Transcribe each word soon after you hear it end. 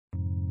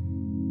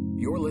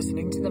You're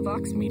listening to the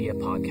Vox Media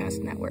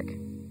Podcast Network.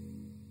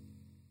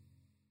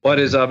 What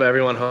is up,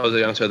 everyone? Jose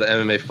Youngster of the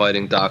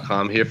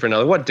MMAfighting.com here for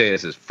another, what day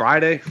is this?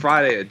 Friday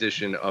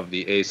edition of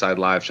the A-Side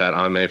Live Chat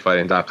on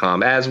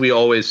MMAfighting.com. As we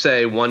always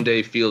say, one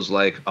day feels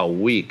like a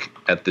week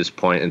at this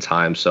point in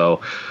time. So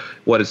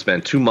what it's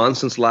been 2 months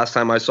since the last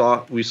time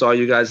we saw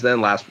you guys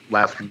then,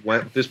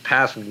 this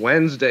past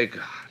Wednesday.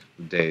 God,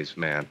 days,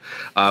 man.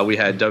 We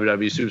had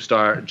WWE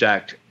superstar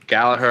Jack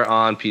Gallagher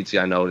on. PT,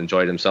 I know,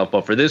 enjoyed himself.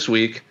 But for this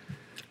week,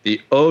 the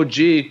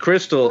OG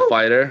Crystal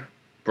fighter,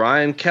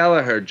 Brian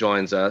Kelleher,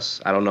 joins us.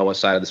 I don't know what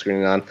side of the screen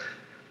you're on.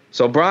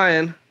 So,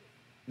 Brian,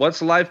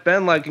 what's life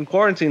been like in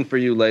quarantine for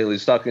you lately?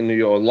 Stuck in New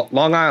York,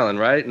 Long Island,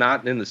 right?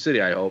 Not in the city,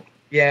 I hope.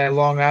 Yeah,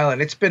 Long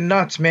Island. It's been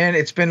nuts, man.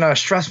 It's been a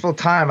stressful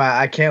time.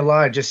 I can't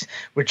lie.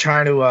 We're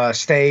trying to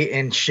stay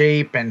in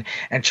shape and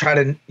try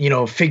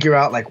to, figure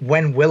out, like,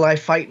 when will I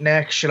fight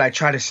next? Should I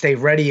try to stay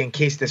ready in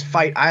case this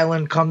fight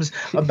island comes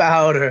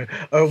about or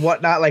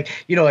whatnot? Like,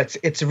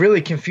 it's a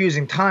really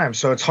confusing time,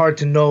 so it's hard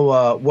to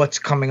know what's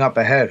coming up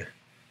ahead.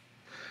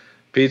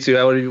 PT,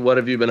 what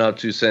have you been up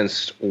to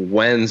since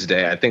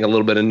Wednesday? I think a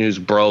little bit of news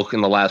broke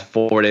in the last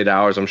 48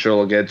 hours. I'm sure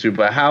we'll get to.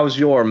 But how's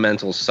your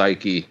mental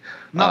psyche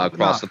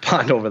across the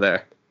pond over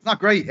there? It's not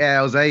great,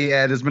 Jose.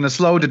 There's been a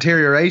slow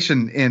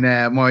deterioration in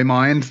my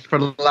mind for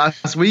the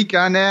last week,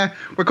 and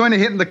we're kind of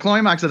hitting the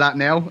climax of that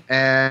now.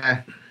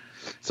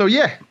 So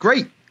yeah,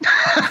 great.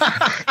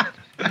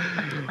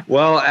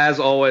 Well, as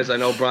always, I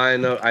know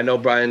Brian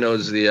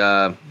knows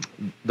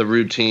the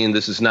routine.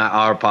 This is not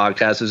our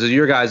podcast. This is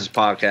your guys'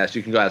 podcast.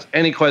 You can go ask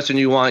any question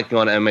you want. You can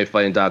go on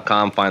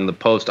MMAfighting.com, find the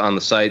post on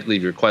the site,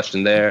 leave your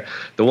question there.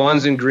 The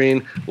ones in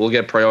green will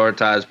get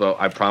prioritized, but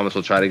I promise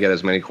we'll try to get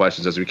as many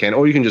questions as we can.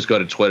 Or you can just go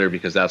to Twitter,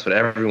 because that's what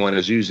everyone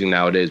is using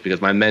nowadays,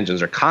 because my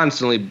mentions are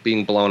constantly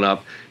being blown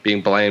up,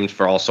 being blamed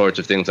for all sorts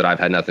of things that I've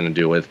had nothing to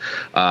do with.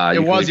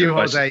 It was you,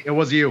 Jose. It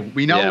was you.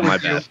 We know it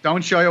was you.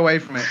 Don't shy away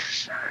from it.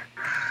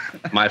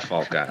 My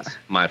fault, guys.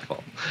 My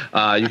fault.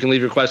 You can leave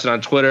your question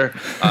on Twitter.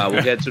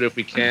 We'll get to it if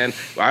we can.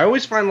 I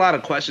always find a lot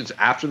of questions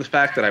after the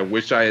fact that I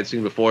wish I had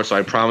seen before, so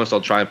I promise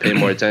I'll try and pay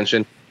more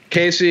attention.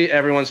 Casey,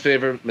 everyone's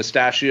favorite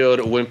mustachioed,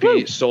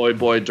 wimpy soy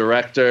boy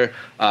director.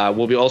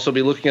 We'll also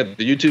be looking at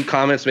the YouTube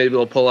comments. Maybe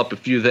we'll pull up a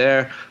few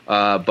there.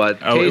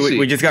 But Casey,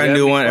 we just got a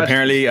new one.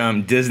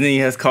 Apparently, Disney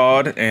has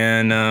called,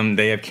 and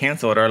they have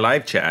canceled our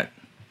live chat.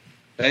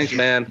 Thanks,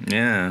 man.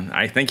 Yeah.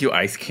 I thank you,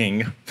 Ice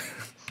King.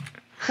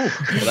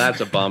 Well,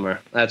 that's a bummer.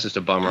 That's just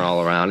a bummer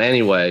all around.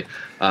 Anyway,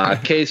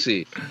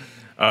 Casey.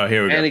 Oh,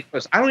 here we go.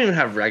 I don't even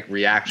have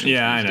reactions.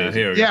 Yeah, I know.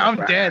 Here we go. I'm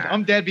dead.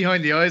 I'm dead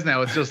behind the eyes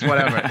now. It's just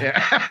whatever. Yeah.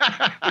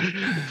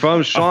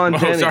 From Sean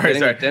Denny.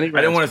 Sorry. I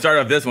didn't want to start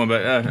off this one,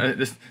 but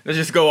let's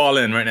just go all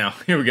in right now.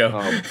 Here we go.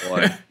 Oh,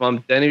 boy.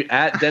 From Denny,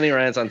 at Denny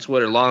Rants on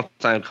Twitter,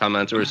 longtime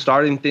commenter. We're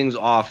starting things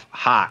off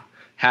hot.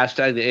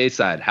 Hashtag the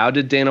A-side. How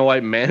did Dana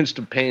White manage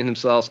to paint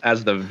himself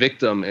as the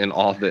victim in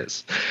all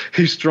this?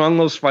 He strung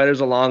those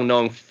fighters along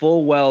knowing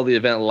full well the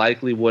event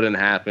likely wouldn't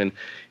happen.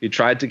 He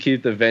tried to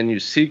keep the venue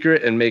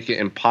secret and make it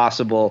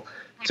impossible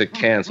to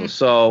cancel.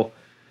 So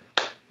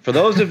for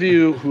those of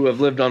you who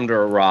have lived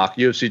under a rock,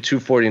 UFC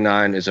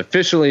 249 is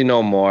officially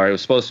no more. It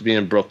was supposed to be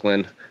in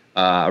Brooklyn.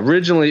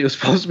 Originally, it was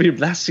supposed to be,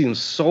 that seems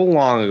so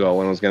long ago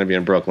when it was going to be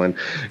in Brooklyn.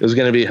 It was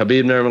going to be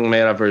Khabib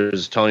Nurmagomedov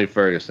versus Tony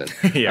Ferguson.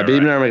 Yeah,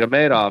 Khabib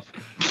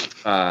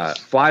Nurmagomedov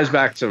flies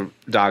back to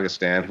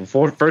Dagestan.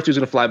 First, he was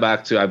going to fly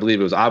back to, I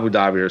believe it was Abu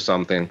Dhabi or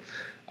something,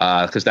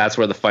 because that's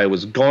where the fight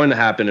was going to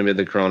happen amid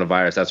the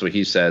coronavirus. That's what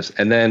he says.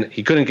 And then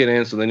he couldn't get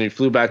in, so then he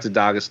flew back to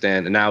Dagestan,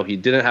 and now he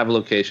didn't have a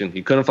location.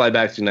 He couldn't fly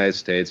back to the United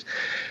States.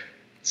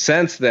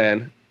 Since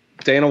then,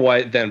 Dana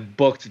White then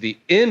booked the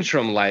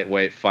interim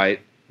lightweight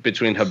fight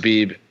between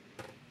Khabib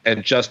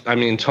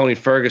and Tony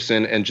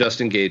Ferguson and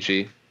Justin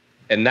Gaethje,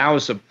 and now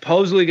it's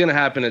supposedly going to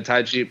happen at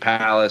Tai Chi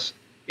Palace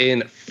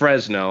in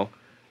Fresno.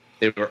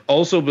 They were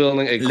also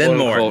building a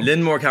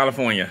Linmore,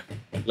 California.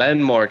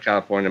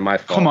 My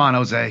fault. Come on,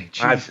 Jose.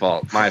 Jeez. My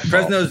fault.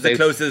 Fresno's the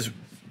closest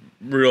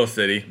real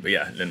city, but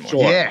yeah, Linmore.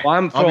 Sure. Yeah,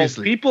 well,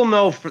 obviously. People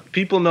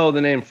know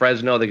the name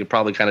Fresno. They could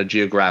probably kind of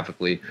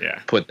geographically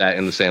put that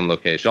in the same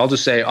location. I'll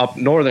just say up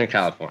Northern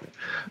California.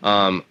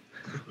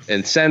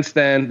 And since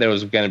then, there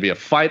was going to be a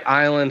fight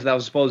island that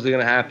was supposedly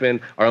going to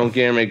happen. Our own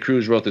Guilherme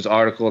Cruz wrote this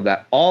article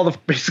that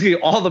basically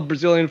all the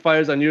Brazilian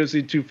fighters on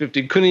UFC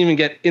 250 couldn't even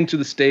get into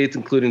the States,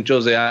 including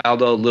Jose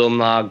Aldo, Lil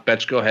Nog,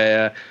 Betch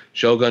Correia,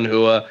 Shogun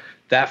Rua.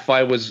 That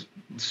fight was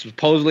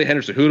supposedly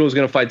Henderson Cejudo was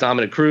going to fight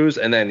Dominic Cruz.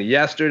 And then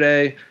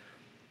yesterday,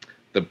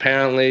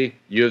 apparently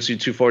UFC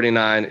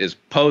 249 is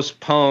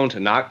postponed,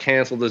 not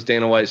canceled, as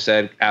Dana White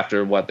said,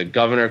 after what the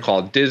governor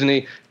called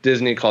Disney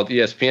called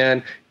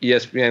ESPN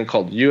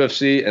called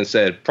UFC and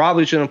said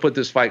probably shouldn't put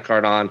this fight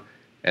card on.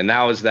 And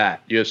that was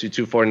that. UFC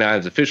 249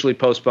 is officially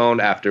postponed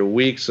after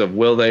weeks of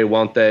will they,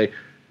 won't they.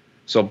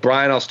 So,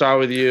 Brian, I'll start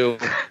with you.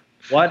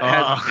 What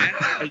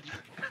has,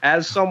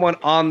 as someone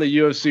on the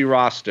UFC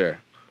roster,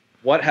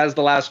 what has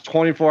the last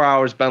 24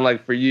 hours been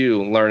like for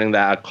you, learning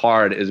that a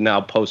card is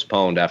now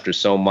postponed after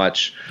so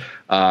much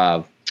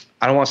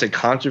I don't want to say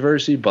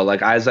controversy, but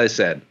like as I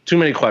said, too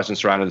many questions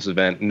surrounding this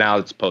event. Now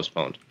it's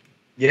postponed.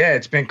 Yeah,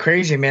 it's been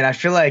crazy, man. I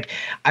feel like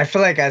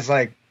as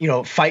like, you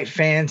know, fight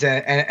fans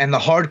and the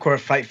hardcore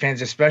fight fans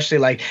especially,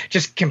 like,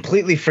 just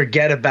completely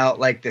forget about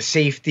like the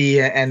safety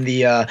and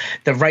the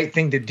right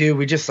thing to do.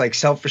 We just like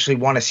selfishly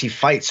want to see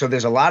fights. So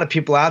there's a lot of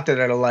people out there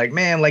that are like,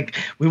 man, like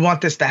we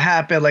want this to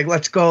happen. Like,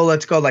 let's go,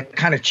 like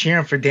kind of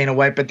cheering for Dana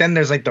White. But then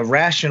there's like the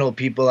rational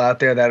people out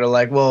there that are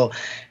like, well,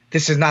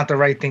 this is not the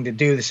right thing to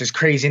do. This is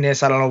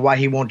craziness. I don't know why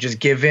he won't just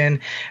give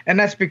in. And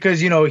that's because,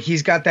 you know,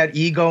 he's got that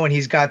ego and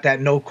he's got that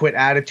no quit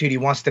attitude. He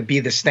wants to be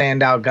the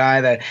standout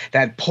guy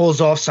that pulls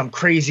off some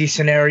crazy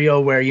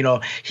scenario where, you know,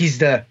 he's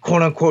the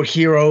quote unquote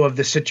hero of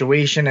the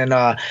situation. And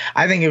I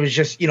think it was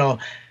just, you know,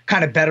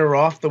 kind of better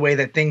off the way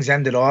that things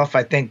ended off.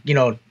 I think, you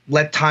know,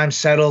 let time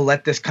settle,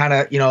 let this kind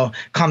of, you know,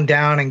 come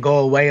down and go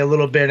away a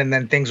little bit, and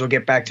then things will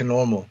get back to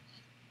normal.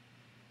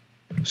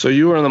 So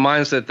you were in the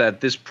mindset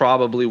that this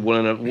probably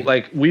wouldn't have,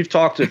 like, we've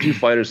talked to a few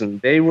fighters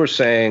and they were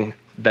saying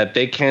that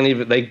they can't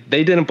even, they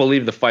didn't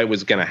believe the fight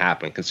was going to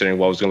happen considering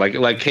what was going to,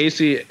 like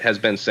Casey has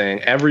been saying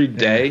every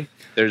day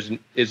is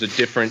a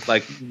different,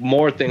 like,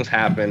 more things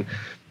happen.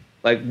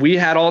 Like, we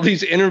had all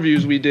these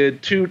interviews we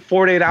did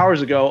 48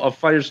 hours ago of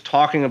fighters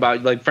talking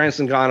about, like,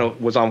 Francis Ngannou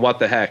was on What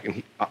the Heck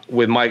and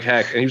with Mike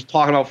Heck, and he was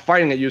talking about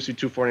fighting at UFC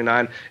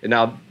 249, and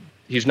now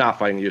he's not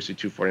fighting at UFC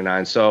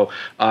 249. So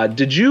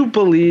did you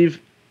believe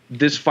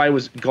this fight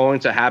was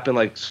going to happen,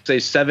 like, say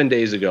 7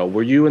 days ago?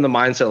 Were you in the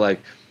mindset like,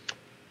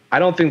 I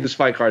don't think this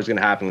fight card is going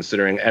to happen,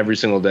 considering every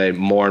single day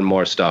more and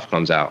more stuff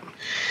comes out?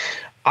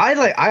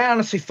 I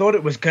honestly thought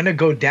it was going to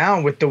go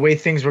down with the way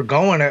things were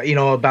going, you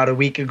know, about a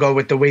week ago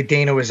with the way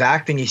Dana was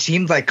acting. He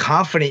seemed like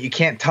confident. You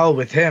can't tell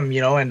with him,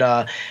 you know, and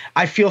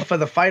I feel for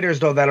the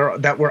fighters, though,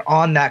 that were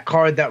on that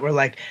card that were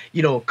like,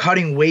 you know,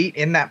 cutting weight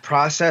in that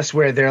process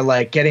where they're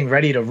like getting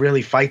ready to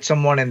really fight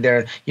someone and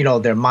their, you know,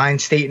 their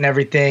mind state and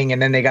everything.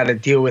 And then they got to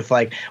deal with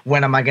like,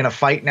 when am I going to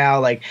fight now?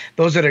 Like,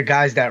 those are the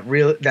guys that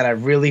I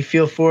really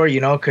feel for,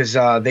 you know, because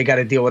they got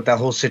to deal with that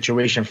whole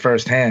situation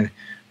firsthand.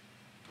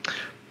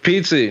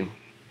 Pete,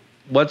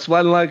 what's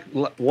life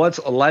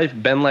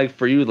been like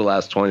for you the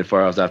last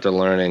 24 hours after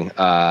learning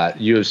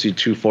UFC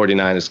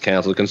 249 is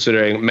canceled,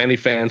 considering many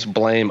fans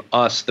blame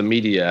us, the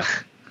media,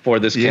 for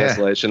this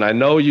cancellation? I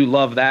know you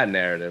love that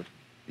narrative.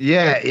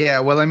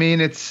 Yeah. Well, I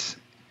mean,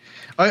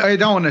 I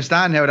don't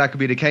understand how that could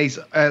be the case.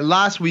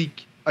 Last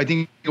week, I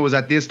think it was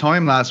at this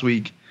time last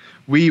week,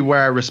 we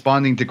were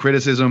responding to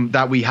criticism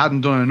that we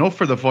hadn't done enough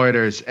for the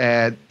fighters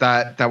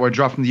that were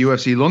dropped from the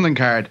UFC London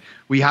card.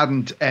 We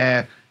hadn't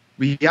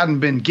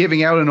been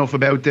giving out enough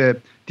about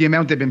the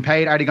amount they've been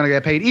paid. Are they going to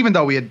get paid? Even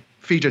though we had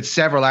featured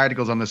several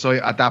articles on the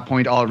site at that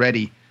point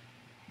already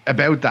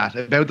about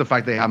the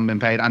fact they haven't been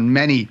paid. And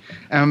many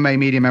MMA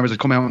media members have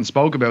come out and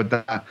spoke about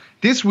that.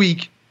 This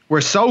week,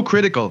 we're so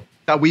critical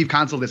that we've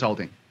cancelled this whole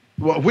thing.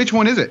 Which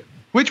one is it?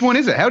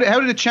 How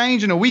did it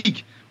change in a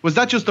week? Was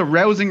that just a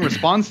rousing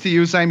response to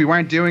you saying we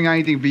weren't doing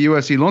anything for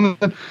UFC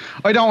London?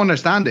 I don't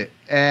understand it.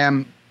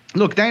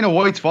 Look, Dana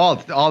White's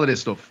fault, all of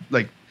this stuff.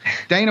 Like,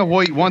 Dana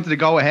White wanted to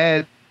go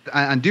ahead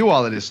and do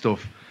all of this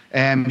stuff.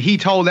 He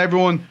told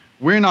everyone,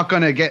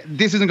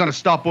 this isn't going to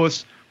stop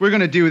us. We're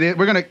going to do this.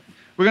 We're going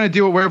to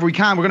do it wherever we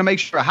can. We're going to make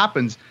sure it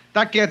happens.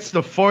 That gets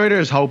the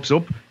fighters' hopes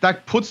up.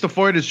 That puts the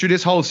fighters through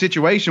this whole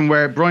situation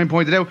where Brian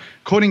pointed out,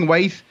 cutting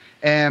weight,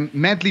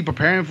 mentally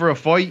preparing for a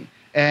fight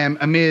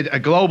amid a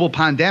global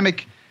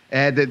pandemic.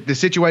 The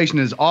situation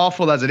is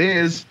awful as it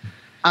is.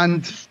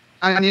 And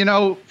you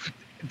know,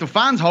 the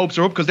fans' hopes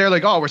are up because they're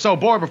like, oh, we're so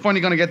bored. We're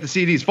finally going to get to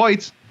see these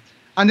fights.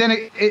 And then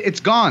it's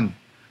gone.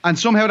 And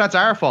somehow that's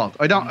our fault.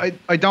 I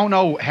don't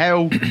know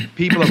how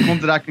people have come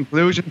to that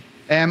conclusion.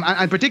 And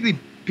particularly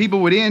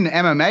people within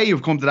MMA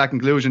who've come to that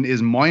conclusion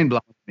is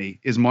mind-blowing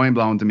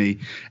to me.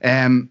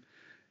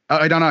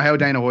 I don't know how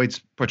Dana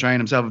White's portraying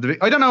himself.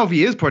 I don't know if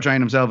he is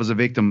portraying himself as a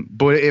victim.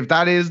 But if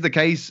that is the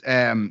case,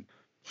 I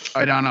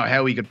don't know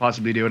how he could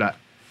possibly do that.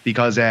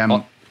 Because,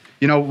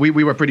 you know, we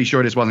were pretty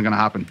sure this wasn't going to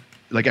happen,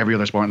 like every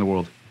other sport in the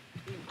world.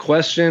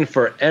 Question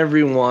for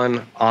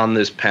everyone on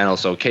this panel.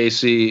 So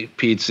Casey,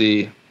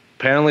 Pete,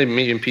 apparently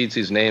me and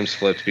Pete's names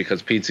flipped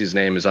because Pete's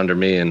name is under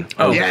me and is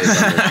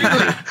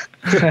under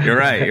Pete. You're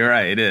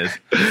right. It is.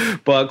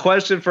 But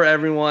question for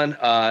everyone.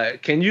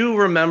 Can you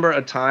remember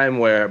a time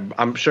where,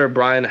 I'm sure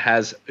Brian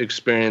has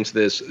experienced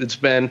this, it's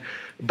been,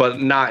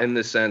 but not in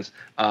this sense,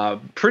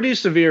 pretty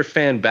severe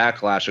fan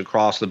backlash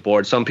across the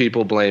board. Some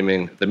people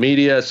blaming the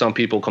media, some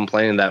people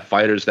complaining that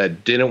fighters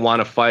that didn't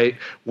want to fight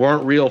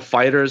weren't real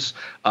fighters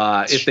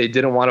if they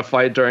didn't want to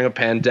fight during a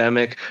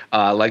pandemic.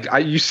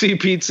 You see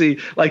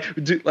Pete, like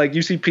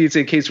you see Pete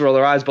and Casey roll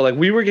their eyes, but like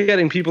we were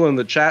getting people in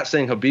the chat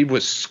saying Khabib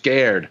was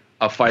scared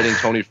of fighting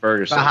Tony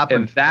Ferguson,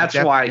 and that's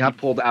why he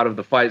pulled out of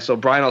the fight. So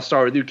Brian, I'll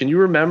start with you. Can you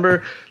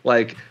remember,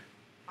 like,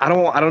 I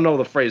don't know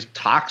the phrase,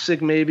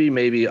 toxic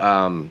maybe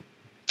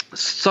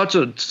such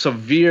a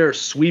severe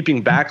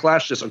sweeping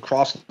backlash just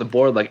across the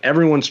board, like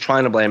everyone's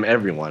trying to blame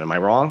everyone? Am I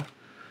wrong?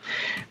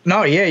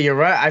 No, yeah, you're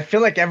right. I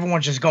feel like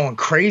everyone's just going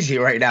crazy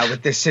right now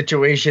with this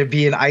situation,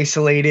 being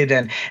isolated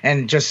and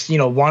just,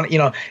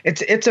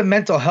 it's a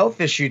mental health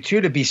issue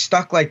too, to be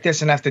stuck like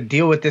this and have to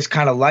deal with this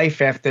kind of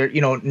life after,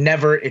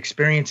 never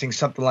experiencing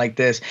something like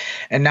this.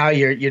 And now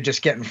you're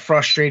just getting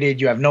frustrated.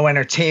 You have no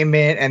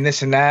entertainment and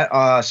this and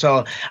that.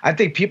 So I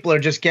think people are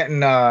just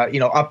getting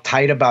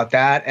uptight about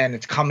that, and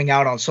it's coming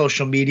out on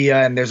social media,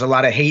 and there's a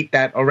lot of hate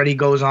that already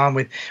goes on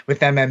with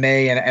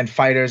MMA and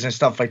fighters and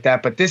stuff like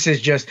that. But this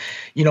is just,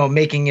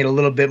 making it a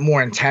little bit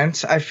more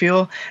intense, I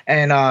feel.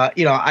 And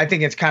I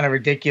think it's kind of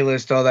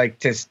ridiculous though, like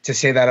to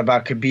say that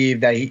about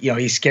Khabib, that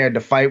he's scared to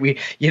fight.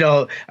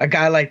 A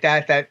guy like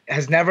that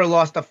has never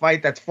lost a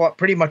fight, that's fought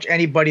pretty much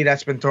anybody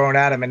that's been thrown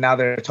at him, and now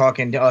they're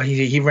talking,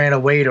 he ran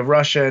away to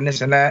Russia and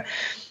this and that.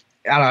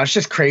 I don't know, it's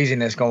just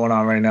craziness going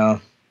on right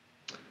now.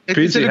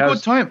 Is it a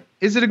good time?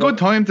 Is it a good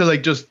time to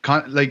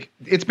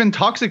it's been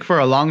toxic for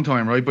a long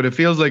time, right? But it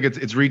feels like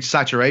it's reached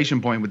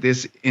saturation point with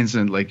this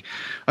incident. Like,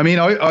 I mean,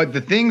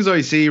 the things I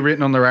see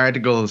written on their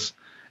articles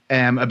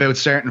about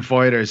certain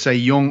fighters, say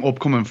young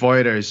upcoming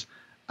fighters,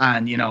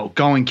 and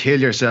go and kill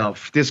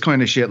yourself, this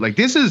kind of shit. Like,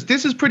 this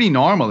is pretty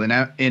normal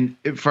in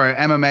for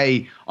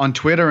MMA on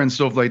Twitter and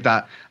stuff like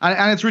that,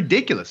 and it's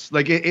ridiculous.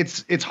 Like,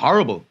 it's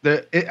horrible.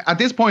 At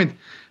this point,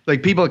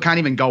 like, people can't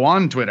even go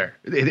on Twitter.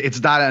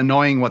 It's that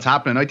annoying what's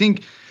happening. I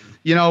think,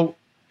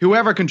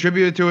 whoever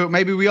contributed to it,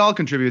 maybe we all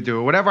contributed to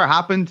it. Whatever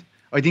happened,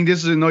 I think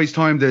this is a nice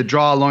time to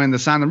draw a line in the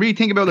sand and really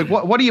think about, like,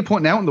 what are you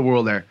putting out in the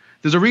world there?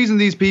 There's a reason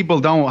these people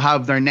don't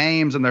have their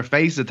names and their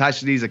faces attached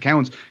to these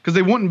accounts, because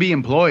they wouldn't be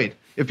employed.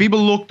 If people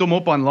looked them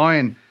up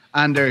online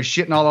and they're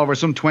shitting all over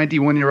some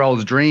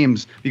 21-year-old's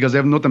dreams because they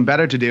have nothing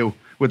better to do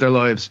with their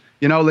lives,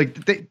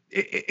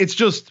 it's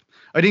just,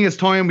 I think it's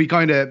time we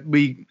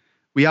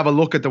have a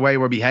look at the way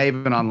we're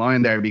behaving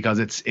online there, because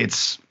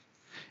it's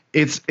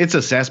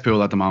a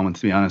cesspool at the moment,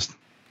 to be honest.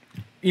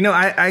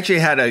 I actually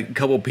had a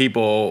couple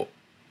people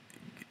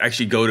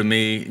actually go to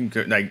me,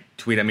 like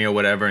tweet at me or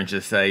whatever, and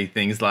just say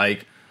things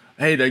like,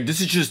 hey, like, this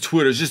is just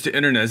Twitter, it's just the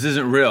internet, this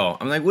isn't real.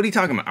 I'm like, what are you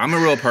talking about? I'm a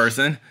real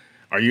person.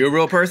 Are you a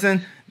real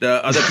person?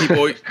 The other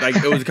people, like,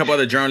 it was a couple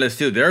other journalists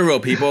too, they're real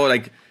people.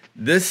 Like,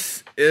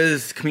 this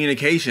is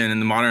communication in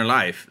the modern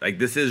life. Like,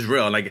 this is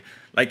real. Like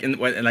in the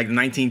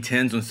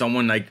 1910s, when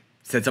someone like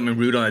said something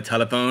rude on a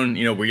telephone,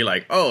 where you're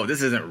like, oh,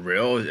 this isn't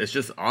real, it's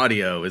just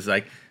audio. It's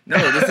like, no,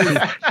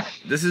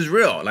 this is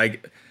real.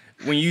 Like,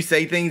 when you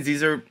say things,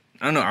 these are,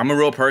 I don't know, I'm a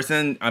real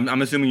person.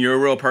 I'm assuming you're a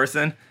real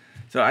person.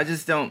 So I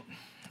just don't,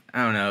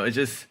 I don't know. It's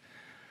just,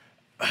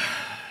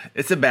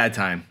 it's a bad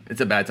time.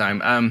 It's a bad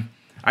time.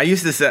 I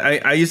used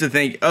to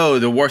think, oh,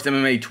 the worst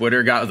MMA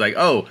Twitter guy was like,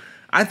 oh,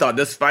 I thought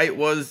this fight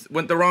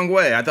went the wrong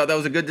way. I thought that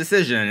was a good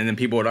decision. And then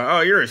people were like,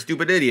 oh, you're a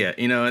stupid idiot.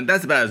 And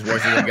that's about as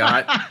worse as it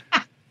got.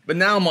 But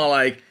now I'm all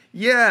like,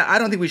 yeah, I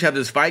don't think we should have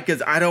this fight,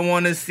 because I don't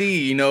want to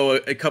see,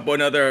 a couple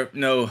another,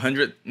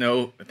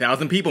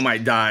 1,000 people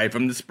might die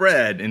from the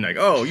spread. And like,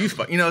 oh,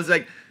 it's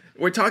like,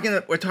 we're talking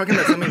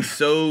about something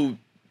so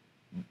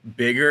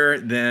bigger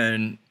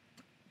than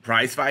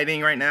prize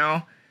fighting right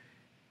now.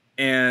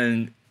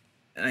 And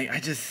I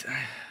just,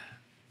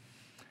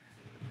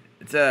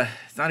 it's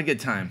not a good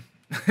time.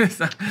 It's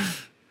not,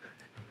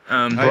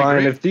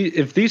 Brian,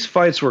 if these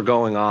fights were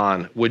going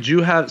on, would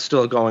you have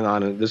still going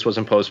on, and this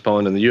wasn't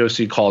postponed, and the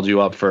UFC called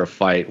you up for a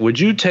fight? Would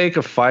you take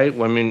a fight?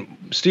 I mean,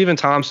 Stephen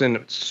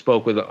Thompson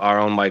spoke with our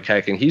own Mike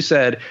Heck, and he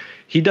said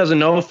he doesn't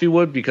know if he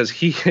would, because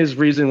his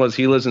reason was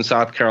he lives in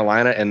South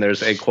Carolina, and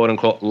there's a quote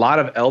unquote lot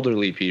of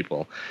elderly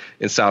people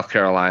in South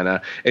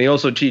Carolina, and he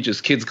also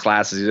teaches kids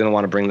classes. He didn't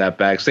want to bring that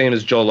back. Same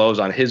as Joe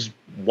Lozon, his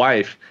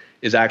wife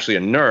is actually a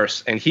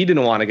nurse, and he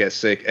didn't want to get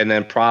sick and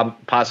then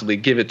possibly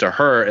give it to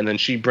her, and then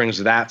she brings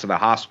that to the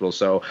hospital.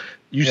 So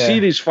you see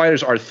these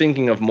fighters are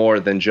thinking of more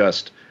than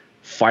just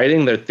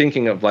fighting. They're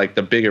thinking of like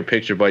the bigger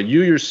picture. But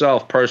you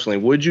yourself personally,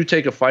 would you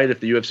take a fight if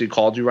the UFC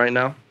called you right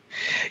now?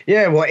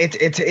 Yeah, well,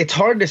 it's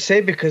hard to say,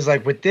 because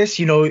like with this,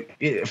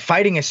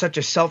 fighting is such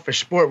a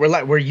selfish sport.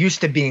 We're used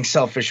to being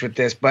selfish with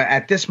this, but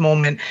at this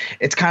moment,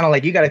 it's kind of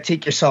like you got to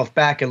take yourself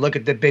back and look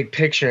at the big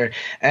picture.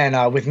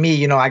 And with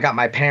me, I got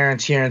my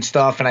parents here and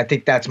stuff, and I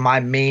think that's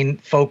my main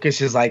focus.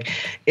 Is like,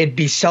 it'd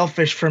be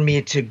selfish for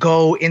me to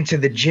go into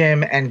the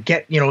gym and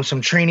get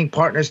some training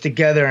partners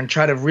together and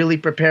try to really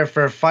prepare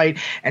for a fight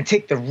and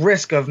take the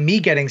risk of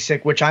me getting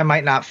sick, which I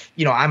might not,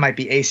 I might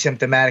be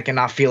asymptomatic and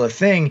not feel a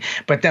thing,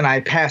 but then I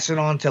pass it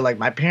on to like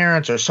my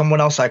parents or someone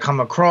else I come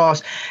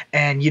across,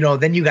 and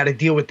then you got to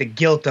deal with the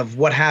guilt of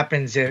what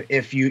happens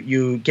if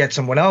you get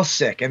someone else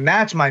sick, and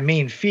that's my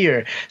main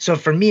fear. So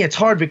for me, it's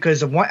hard,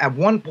 because at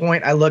one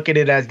point I look at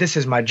it as, this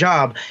is my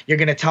job. You're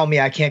gonna tell me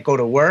I can't go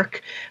to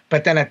work,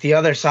 but then at the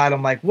other side,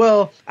 I'm like,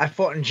 well, I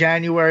fought in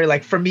January.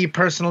 Like, for me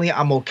personally,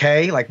 I'm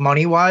okay. Like,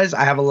 money wise,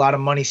 I have a lot of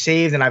money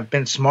saved and I've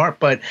been smart,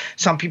 but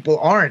some people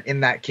aren't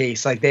in that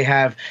case. Like,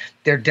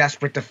 they're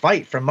desperate to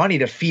fight for money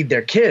to feed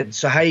their kids.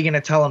 So how are you going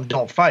to tell them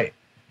don't fight?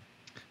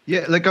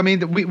 Yeah, like I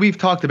mean, we've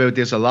talked about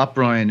this a lot,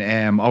 Brian,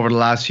 over the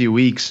last few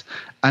weeks,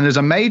 and there's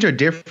a major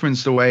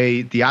difference the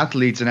way the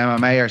athletes in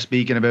MMA are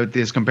speaking about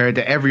this compared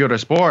to every other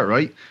sport,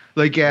 right?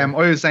 Like I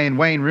was saying,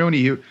 Wayne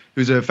Rooney,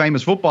 who's a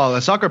famous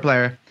soccer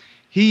player,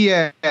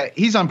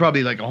 he's on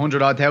probably like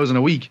 100,000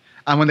 a week,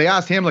 and when they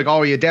asked him like,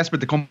 "Oh, are you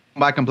desperate to come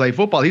back and play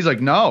football?" He's like,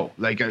 "No,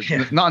 like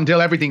not until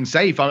everything's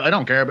safe. I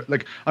don't care." But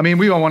like, I mean,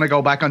 we don't want to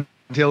go back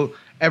until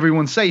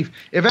everyone's safe.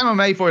 If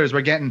MMA fighters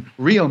were getting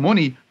real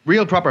money,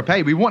 real proper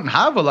pay, we wouldn't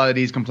have a lot of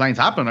these complaints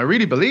happen. I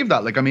really believe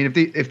that. Like, I mean,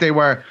 if they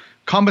were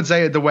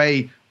compensated the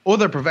way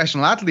other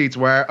professional athletes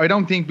were, I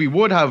don't think we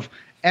would have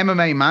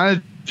MMA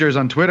managers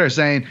on Twitter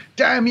saying,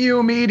 "Damn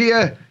you,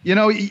 media! You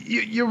know,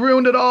 you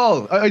ruined it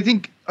all." I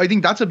think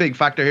that's a big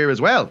factor here as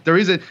well. There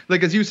is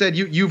like as you said,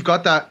 you've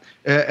got that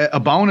a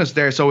bonus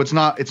there, so it's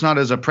not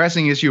as a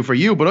pressing issue for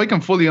you. But I can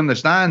fully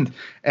understand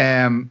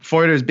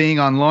fighters being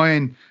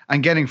online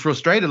and getting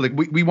frustrated. Like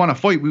we want to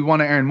fight, we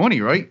want to earn money,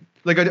 right?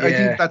 Like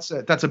I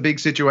think that's a big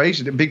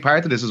situation, a big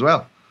part of this as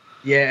well.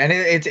 Yeah, and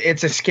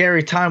it's a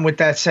scary time with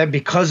that said,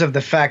 because of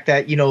the fact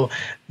that, you know,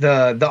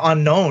 the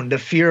unknown, the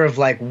fear of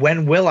like,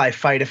 when will I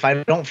fight? If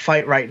I don't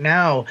fight right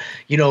now,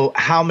 you know,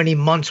 how many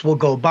months will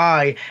go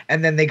by?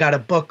 And then they got to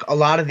book a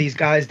lot of these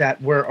guys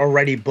that were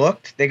already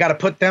booked. They got to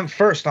put them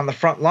first on the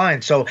front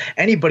line. So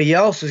anybody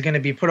else is going to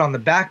be put on the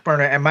back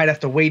burner and might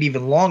have to wait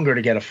even longer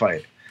to get a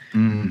fight.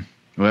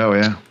 Well,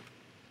 yeah.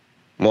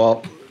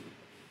 Well,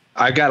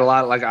 I got a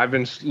lot, like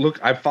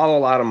I follow a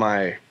lot of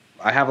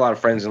I have a lot of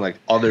friends in like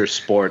other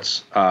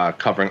sports,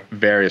 covering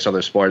various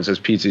other sports. As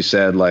Pete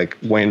said, like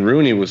Wayne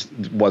Rooney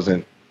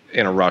wasn't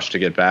in a rush to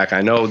get back.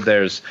 I know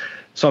there's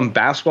some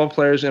basketball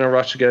players in a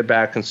rush to get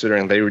back,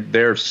 considering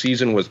their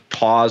season was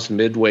paused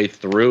midway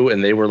through,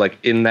 and they were like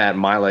in that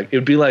mind. Like it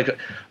would be like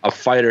a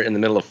fighter in the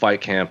middle of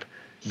fight camp.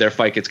 Their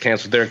fight gets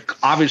canceled. They're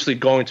obviously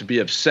going to be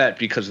upset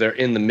because they're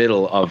in the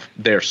middle of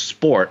their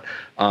sport.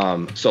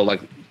 So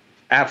like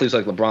athletes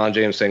like LeBron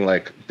James saying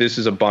like, this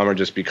is a bummer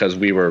just because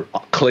we were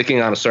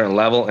clicking on a certain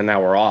level and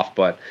now we're off.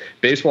 But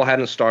baseball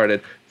hadn't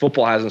started,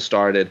 football hasn't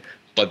started,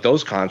 but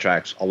those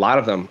contracts, a lot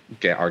of them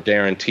are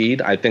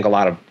guaranteed. I think a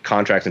lot of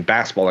contracts in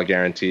basketball are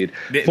guaranteed.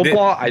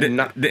 Football,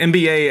 the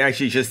NBA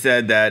actually just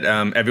said that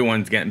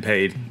everyone's getting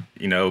paid,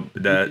 you know,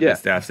 the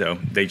staff. So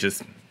they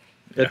just...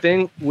 The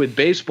thing with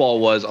baseball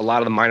was a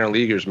lot of the minor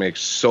leaguers make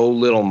so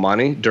little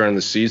money during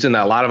the season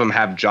that a lot of them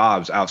have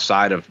jobs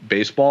outside of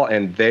baseball,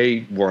 and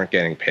they weren't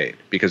getting paid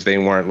because they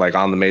weren't like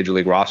on the major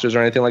league rosters or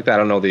anything like that. I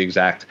don't know the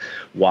exact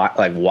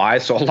why.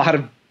 So a lot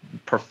of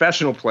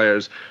professional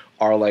players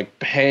are like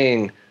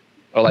paying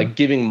or like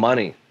giving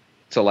money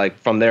to like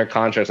from their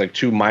contracts like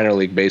to minor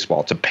league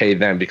baseball to pay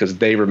them because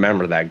they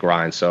remember that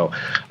grind. So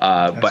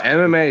but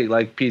MMA,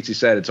 like Pete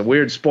said, it's a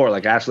weird sport.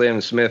 Like Ashley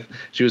Evans Smith,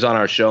 she was on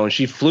our show and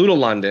she flew to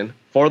London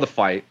for the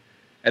fight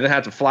and then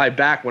had to fly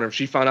back whenever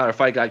she found out her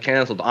fight got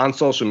canceled on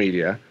social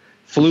media,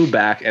 flew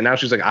back, and now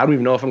she's like, I don't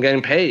even know if I'm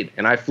getting paid.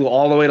 And I flew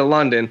all the way to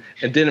London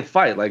and didn't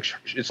fight. Like,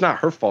 it's not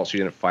her fault she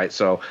didn't fight.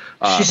 So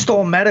she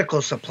stole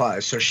medical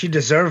supplies, so she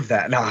deserved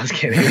that. No, I was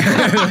kidding.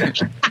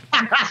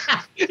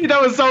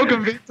 That was so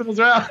convincing as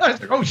well. I was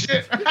like, oh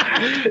shit.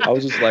 I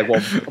was just like,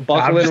 well,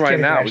 buckle in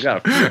right now. We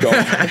got to go.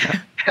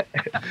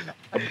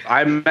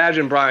 I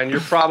imagine, Brian,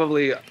 you're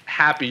probably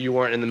happy you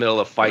weren't in the middle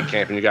of fight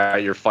camp and you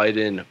got your fight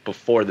in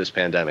before this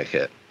pandemic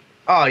hit.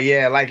 Oh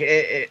yeah, like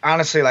it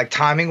honestly, like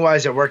timing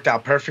wise, it worked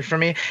out perfect for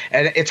me,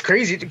 and it's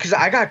crazy because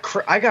I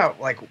got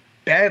like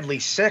badly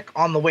sick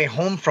on the way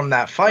home from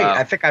that fight. Wow.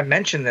 I think I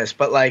mentioned this,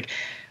 but like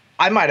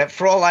I might have,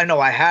 for all I know,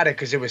 I had it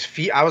because it was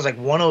I was like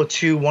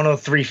 102,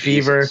 103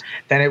 fever. Jesus.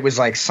 Then it was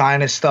like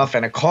sinus stuff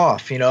and a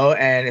cough, you know,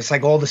 and it's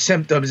like all the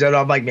symptoms that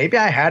I'm like, maybe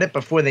I had it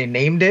before they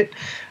named it.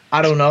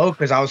 I don't know,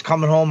 because I was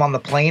coming home on the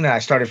plane and I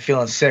started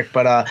feeling sick.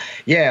 But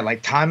yeah,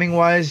 like timing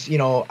wise, you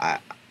know,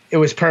 it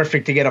was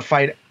perfect to get a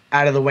fight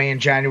out of the way in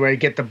January,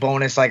 get the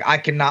bonus. Like I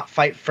cannot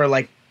fight for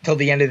like till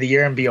the end of the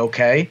year and be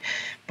okay.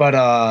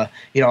 But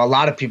you know, a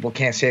lot of people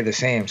can't say the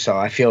same, so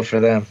I feel for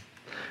them.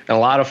 And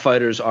a lot of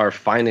fighters are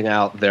finding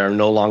out they're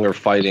no longer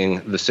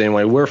fighting the same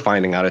way we're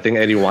finding out. I think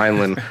Eddie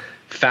Wineland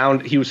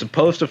found he was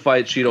supposed to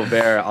fight Chito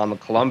Vera on the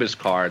Columbus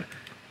card,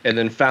 and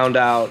then found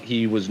out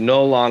he was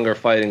no longer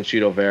fighting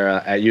Chito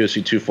Vera at UFC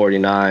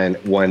 249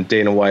 when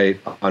Dana White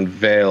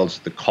unveiled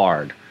the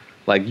card.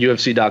 Like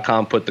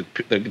UFC.com put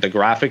the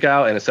graphic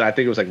out, and it said, I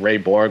think it was like Ray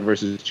Borg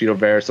versus Chito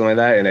Vera or something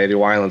like that. And Eddie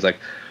Wineland's like,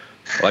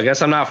 well, I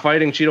guess I'm not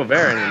fighting Chito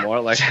Vera anymore.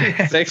 Like,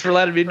 thanks for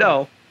letting me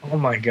know. Oh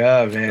my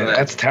God, man,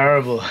 that's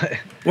terrible.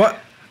 What?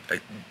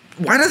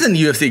 Why doesn't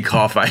UFC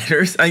call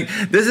fighters? Like,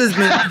 this has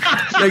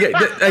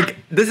been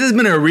this has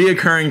been a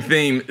reoccurring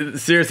theme,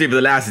 seriously, for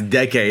the last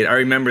decade. I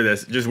remember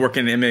this, just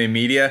working in MMA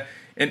media,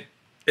 and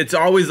it's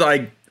always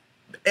like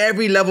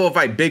every level of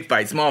fight, big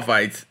fights, small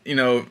fights, you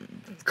know,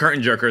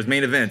 curtain jerkers,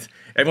 main events.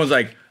 Everyone's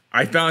like,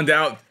 I found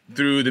out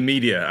through the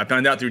media. I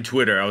found out through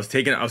Twitter. I was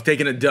taking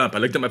a dump. I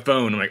looked at my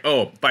phone. I'm like,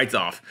 oh, fight's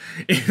off.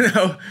 You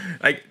know,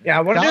 like, yeah.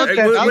 What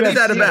is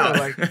that about?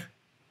 Like,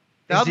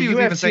 that'll be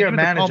even saying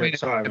manager.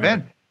 Sorry,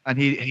 event. and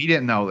he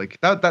didn't know. Like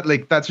that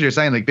like that's what you're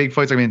saying. Like big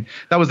fights. I mean,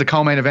 that was the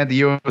co-main event at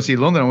UFC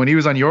London. And when he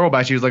was on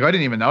Eurobash, he was like, I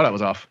didn't even know that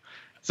was off.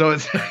 So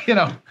it's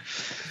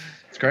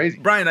it's crazy.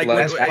 Brian, like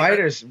as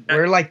fighters,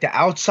 we're like the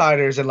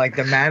outsiders, and like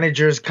the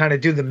managers kind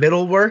of do the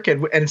middle work,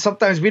 and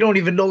sometimes we don't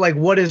even know like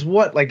what is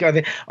what. Like,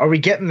 are we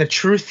getting the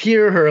truth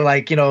here, or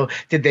like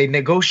did they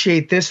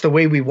negotiate this the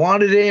way we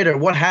wanted it, or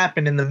what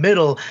happened in the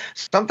middle?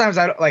 Sometimes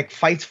I like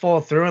fights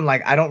fall through, and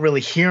like I don't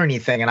really hear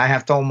anything, and I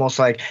have to almost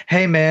like,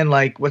 hey man,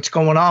 like what's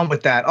going on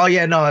with that? Oh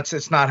yeah, no,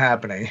 it's not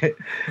happening.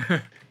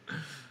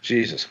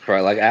 Jesus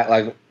Christ!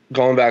 Like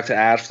going back to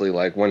Ashley,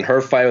 like when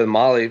her fight with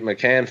Molly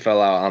McCann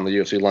fell out on the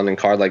UFC London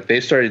card, like they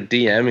started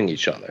DMing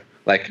each other.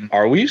 Like,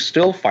 are we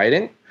still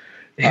fighting?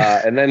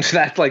 And then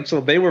that's like,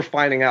 so they were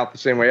finding out the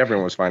same way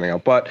everyone was finding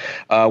out. But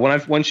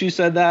when she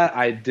said that,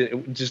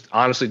 it just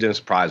honestly didn't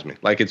surprise me.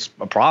 Like it's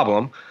a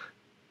problem,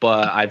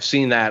 but I've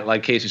seen that,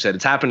 like Casey said,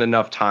 it's happened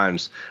enough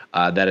times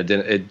that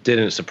it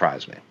didn't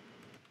surprise me.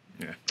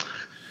 Yeah.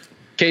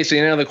 Casey,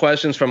 any other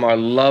questions from our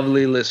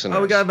lovely listeners?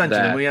 Oh, we got a bunch of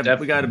them. We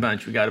got a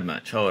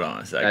bunch. Hold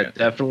on a second. That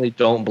definitely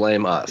don't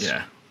blame us.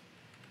 Yeah.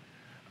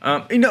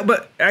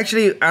 But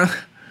actually,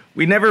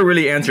 we never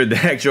really answered the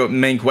actual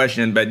main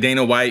question. But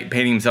Dana White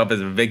painting himself as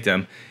a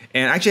victim,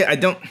 and actually, I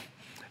don't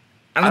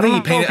think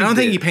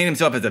he painted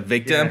himself as a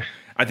victim. Yeah.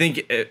 I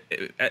think if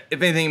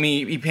anything,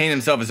 he painted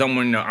himself as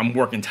someone. I'm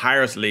working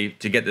tirelessly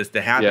to get this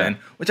to happen,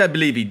 which I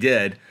believe he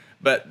did.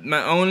 But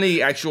my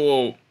only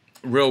actual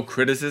real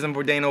criticism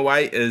for Dana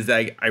White is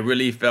that I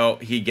really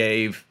felt he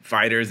gave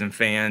fighters and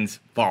fans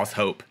false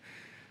hope,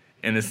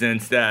 in the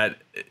sense that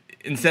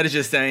instead of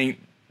just saying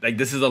like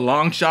this is a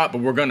long shot but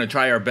we're going to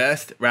try our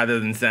best, rather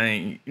than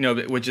saying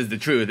which is the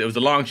truth, it was a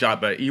long shot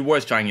but he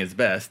was trying his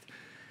best,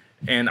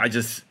 and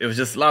it was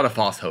just a lot of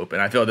false hope,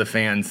 and I feel the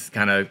fans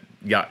kind of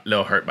got a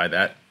little hurt by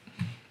that.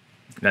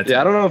 I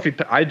don't know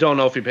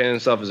if he painted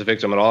himself as a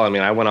victim at all. I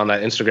mean, I went on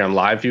that Instagram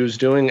live he was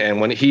doing,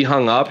 and when he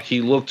hung up, he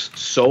looked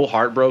so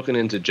heartbroken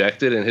and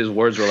dejected, and his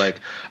words were like,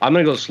 I'm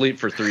going to go sleep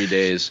for 3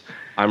 days.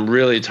 I'm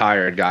really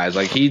tired, guys.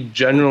 Like, he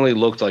genuinely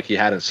looked like he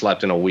hadn't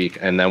slept in a week,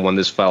 and then when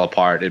this fell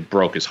apart, it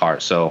broke his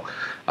heart. So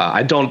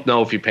I don't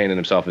know if he painted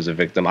himself as a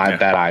victim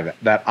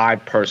that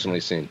I've personally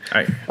seen.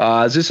 Right.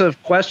 Is this a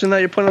question that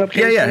you're putting up,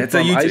 Casey? Yeah, it's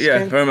a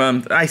YouTube,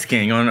 from Ice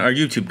King on our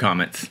YouTube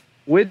comments.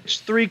 Which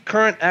 3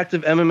 current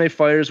active MMA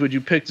fighters would you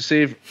pick to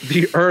save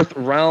the Earth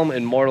realm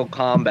in Mortal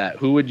Kombat?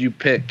 Who would you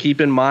pick? Keep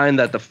in mind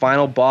that the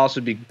final boss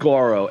would be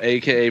Goro,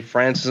 a.k.a.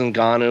 Francis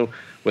Ngannou,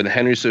 with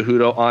Henry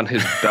Cejudo on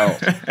his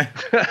belt.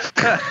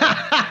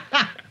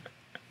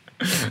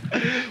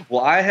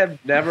 Well, I have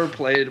never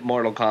played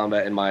Mortal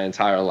Kombat in my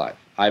entire life.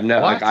 I've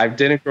never. I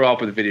didn't grow up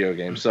with video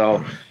games,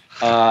 so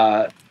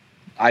I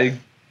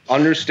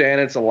understand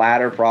it's a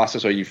ladder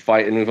process where you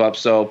fight and move up.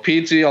 So,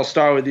 PT, I'll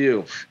start with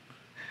you.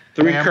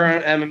 3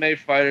 current MMA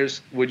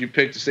fighters would you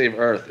pick to save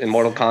Earth in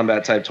Mortal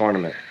Kombat type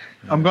tournament?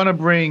 I'm gonna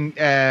bring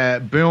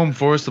Boom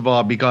first of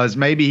all, because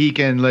maybe we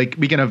can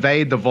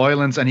evade the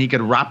violence and he could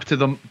rap to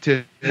them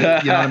to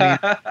what I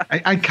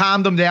mean, and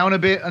calm them down a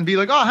bit and be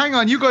like, oh, hang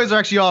on, you guys are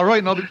actually all right,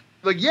 and I'll be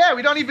like, yeah,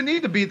 we don't even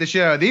need to beat the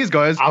shit out of these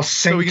guys. I'll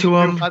sing to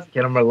them,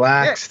 get them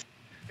relaxed.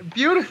 Yeah,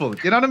 beautiful,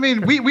 you know what I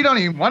mean? We don't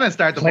even want to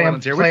start the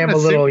violence here. Play them a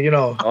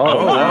little,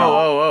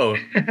 Oh.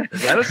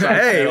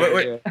 Hey,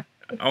 wait.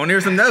 I want to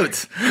hear some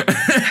notes.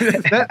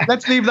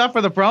 Let's leave that for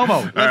the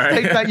promo. Let's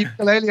take that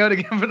ukulele out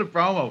again for the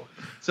promo.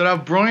 So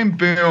that Brian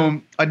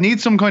Boom, I'd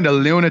need some kind of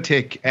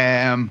lunatic.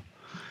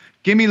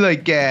 Give me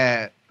like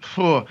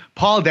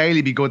Paul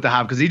Daly be good to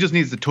have, because he just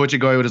needs to touch a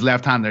guy with his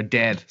left hand, they're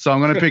dead. So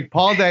I'm going to pick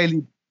Paul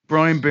Daly,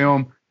 Brian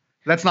Boom.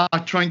 Let's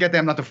not try and get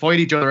them not to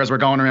fight each other as we're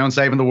going around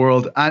saving the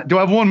world. Do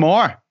I have one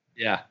more?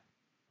 Yeah.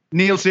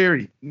 Neil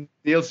Seary,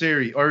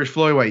 Irish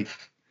flyweight.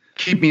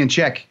 Keep me in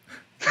check.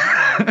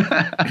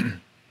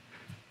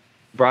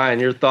 Brian,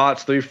 your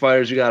thoughts? 3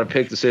 fighters you got to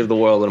pick to save the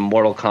world in a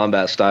Mortal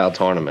Kombat style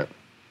tournament.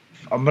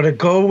 I'm going to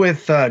go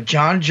with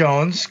John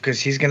Jones, because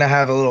he's going to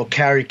have a little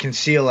carry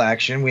conceal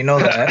action. We know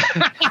that.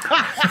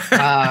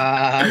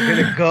 I'm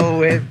going to go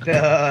with,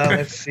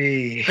 let's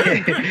see,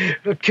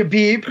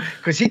 Khabib,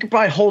 because he could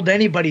probably hold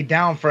anybody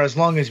down for as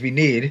long as we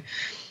need.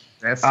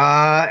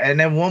 And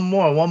then one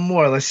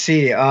more. Let's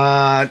see.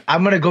 I'm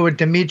going to go with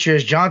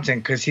Demetrius Johnson,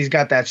 because he's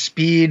got that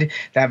speed,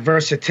 that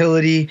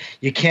versatility.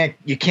 You can't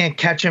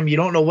catch him. You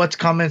don't know what's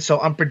coming, so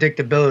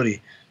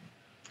unpredictability.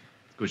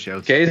 Good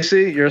show.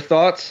 Casey, your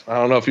thoughts? I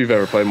don't know if you've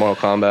ever played Mortal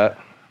Kombat.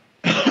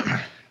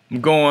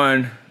 I'm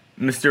going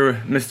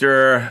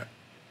Mr.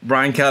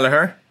 Brian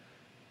Kelleher.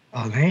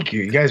 Oh, thank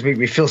you. You guys make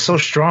me feel so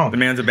strong. The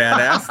man's a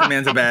badass.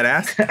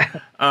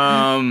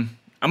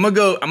 I'm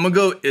gonna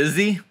go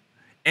Izzy,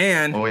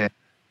 and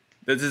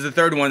this is the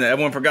third one that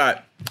everyone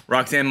forgot.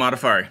 Roxanne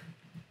Modafferi.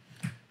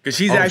 Because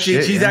she's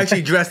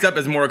actually dressed up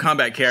as Mortal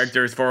Kombat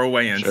characters for her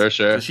weigh-ins. Sure.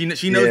 So she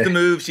knows the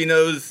moves. She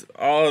knows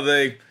all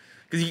the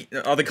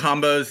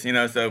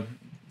combos. So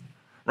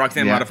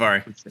Roxanne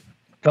Modafferi.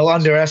 They'll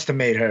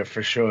underestimate her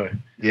for sure.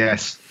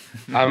 Yes.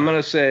 I'm going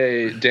to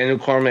say Daniel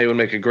Cormier would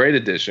make a great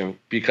addition,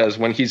 because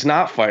when he's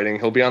not fighting,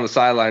 he'll be on the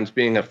sidelines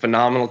being a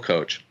phenomenal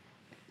coach.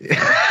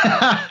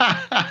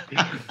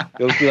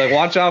 It'll be like,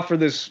 watch out for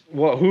this.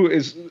 Who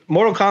is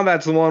Mortal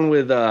Kombat's the one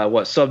with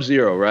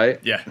Sub-Zero, right?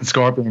 Yeah,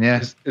 Scorpion.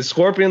 Yeah, is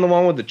Scorpion the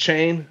one with the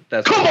chain?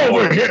 That's come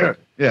over here.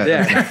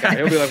 Yeah.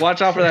 He'll be like,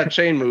 watch out for that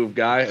chain move,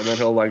 guy, and then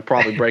he'll like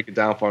probably break it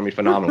down for me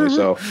phenomenally.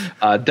 So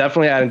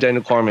definitely adding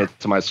Daniel Cormier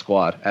to my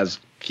squad, as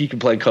he can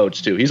play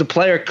coach too. He's a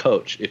player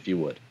coach, if you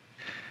would.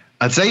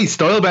 I'd say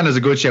Stylebender is a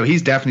good show.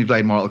 He's definitely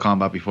played Mortal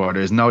Kombat before.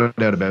 There's no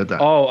doubt about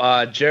that.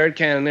 Oh, Jared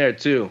Cannonier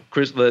too.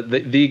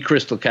 The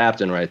Crystal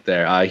Captain right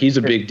there. He's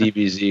a big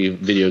DBZ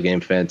video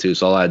game fan too,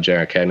 so I'll add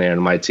Jared Cannonier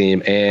to my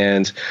team.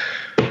 And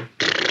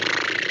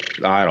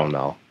I don't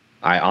know.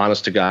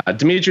 Honest to God,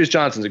 Demetrius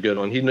Johnson's a good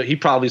one. He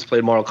probably has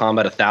played Mortal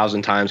Kombat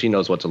 1,000 times. He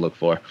knows what to look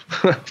for.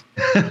 All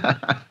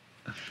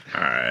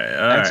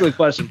right. Excellent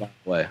question, by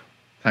the way.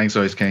 Thanks,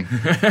 Ice King.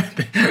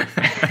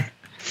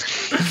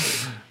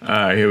 All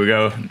right, here we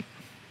go.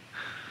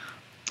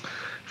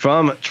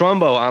 From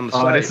Trumbo on the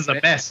site. This is a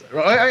mess.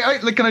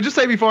 Can I just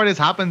say before this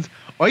happens,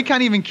 I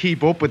can't even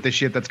keep up with the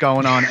shit that's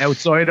going on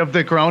outside of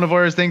the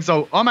coronavirus thing.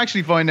 So I'm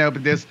actually finding out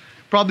about this.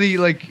 Probably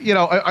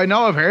I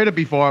know I've heard it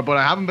before, but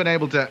I haven't been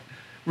able to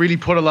really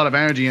put a lot of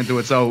energy into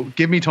it. So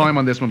give me time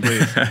on this one,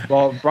 please.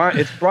 Well,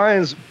 it's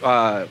Brian's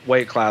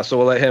weight class, so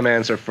we'll let him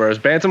answer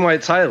first.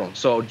 Bantamweight title.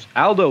 So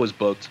Aldo was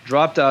booked,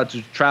 dropped out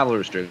to travel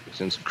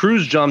restrictions.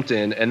 Cruz jumped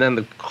in, and then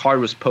the card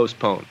was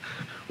postponed.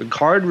 The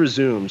card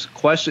resumes.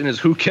 Question is,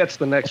 who gets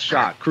the next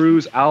shot?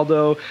 Cruz,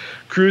 Aldo.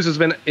 Cruz has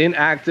been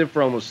inactive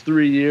for almost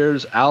 3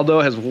 years.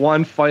 Aldo has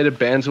one fight at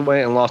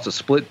bantamweight and lost a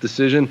split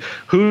decision.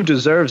 Who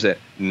deserves it?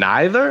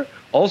 Neither.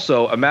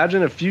 Also,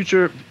 imagine a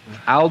future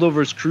Aldo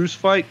versus Cruz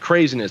fight.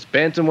 Craziness.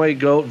 Bantamweight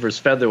GOAT versus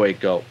featherweight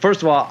GOAT.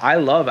 First of all, I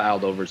love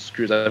Aldo versus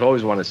Cruz. I've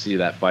always wanted to see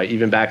that fight,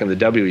 even back in the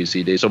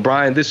WEC days. So,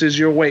 Brian, this is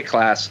your weight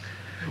class.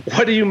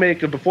 What do you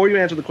make of, before you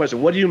answer the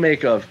question, what do you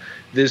make of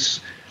this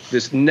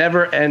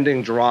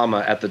never-ending drama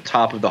at the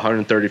top of the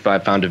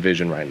 135-pound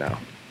division right now?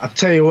 I'll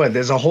tell you what,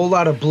 there's a whole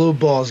lot of blue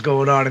balls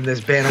going on in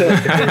this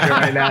bantamweight division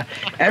right now.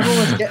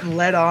 Everyone's getting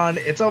led on.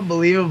 It's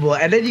unbelievable.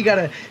 And then you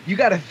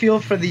gotta feel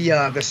for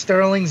the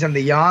Sterlings and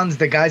the Jans,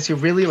 the guys who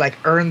really like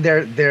earned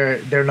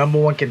their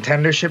number one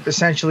contendership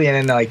essentially.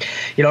 And then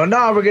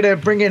we're gonna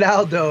bring in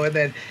Aldo, and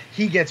then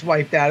he gets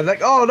wiped out. It's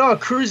like, oh no,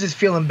 Cruz is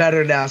feeling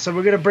better now, so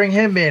we're gonna bring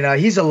him in.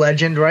 He's a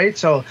legend, right?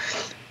 So.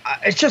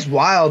 It's just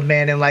wild,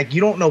 man, and like you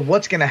don't know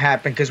what's gonna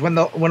happen, because when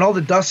all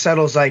the dust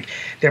settles, like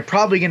they're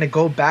probably gonna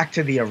go back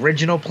to the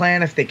original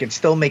plan if they can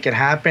still make it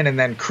happen, and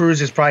then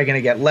Cruz is probably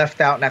gonna get left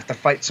out and have to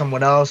fight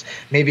someone else,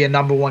 maybe a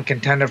number one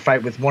contender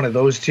fight with one of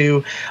those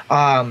two.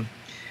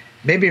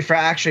 Maybe for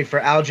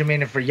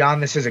Aljamain and for Jan,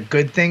 this is a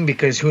good thing,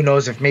 because who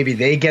knows if maybe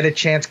they get a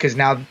chance, because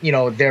now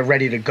they're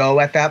ready to go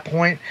at that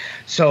point.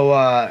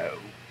 So.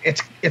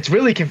 It's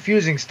really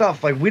confusing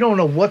stuff. Like we don't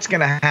know what's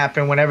gonna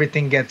happen when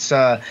everything gets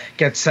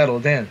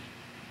settled in.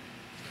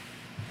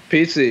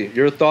 PC,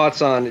 your thoughts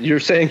on?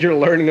 You're saying you're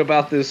learning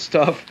about this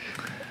stuff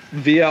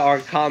via our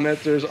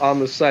commenters on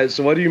the site.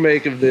 So what do you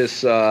make of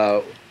this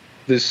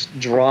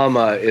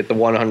drama at the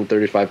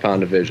 135-pound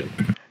division?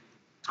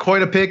 It's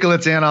quite a pickle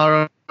it's in. All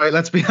right,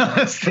 let's be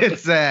honest.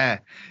 It's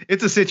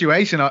a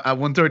situation at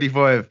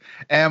 135.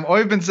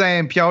 I've been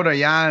saying Piotr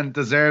Jan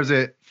deserves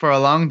it for a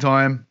long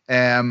time.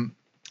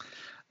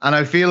 And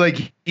I feel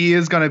like he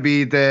is going to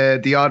be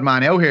the odd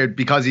man out here,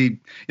 because he,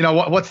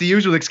 what's the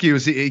usual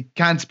excuse? He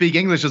can't speak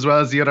English as well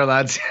as the other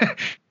lads.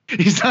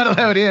 He's not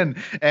allowed in.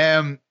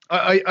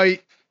 I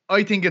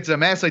think it's a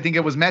mess. I think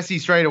it was messy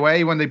straight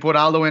away when they put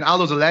Aldo in.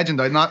 Aldo's a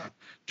legend. I'm not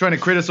trying to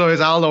criticize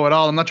Aldo at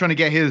all. I'm not trying to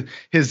get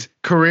his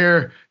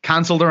career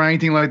cancelled or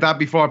anything like that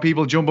before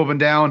people jump up and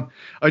down.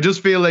 I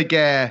just feel like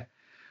it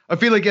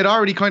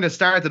already kind of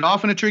started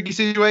off in a tricky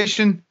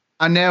situation.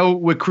 And now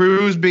with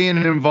Cruz being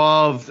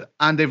involved,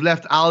 and they've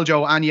left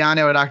Aljo and Jan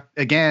out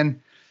again,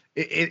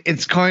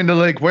 it's kind of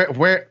like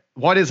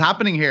what is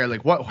happening here?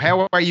 Like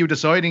how are you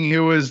deciding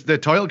who is the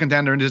title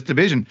contender in this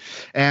division?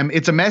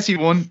 It's a messy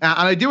one, and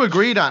I do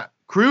agree that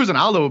Cruz and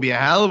Aldo will be a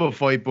hell of a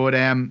fight, but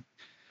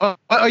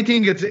I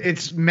think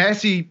it's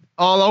messy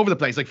all over the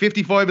place. Like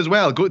 55 as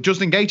well.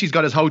 Justin Gaethje's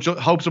got his hopes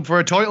up for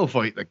a title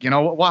fight. Like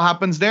what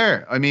happens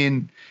there? I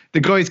mean, the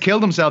guy's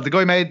killed himself. The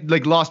guy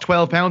lost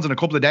 12 pounds in a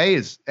couple of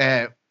days.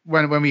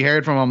 When we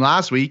heard from him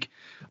last week.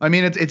 I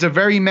mean, it's a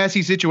very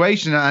messy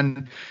situation,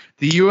 and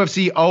the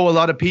UFC owe a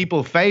lot of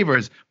people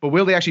favors, but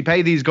will they actually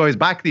pay these guys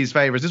back these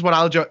favors? This is what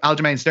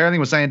Aljamain Sterling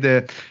was saying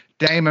to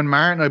Damon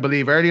Martin, I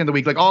believe, earlier in the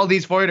week. Like all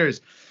these fighters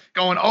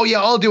going, oh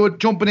yeah, I'll do it,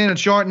 jumping in at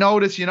short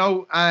notice,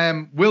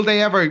 will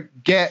they ever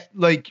get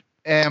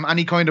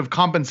any kind of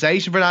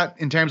compensation for that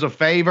in terms of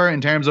favor,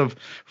 in terms of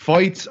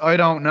fights? I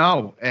don't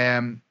know.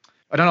 I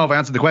don't know if I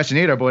answered the question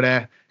either,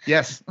 but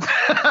yes.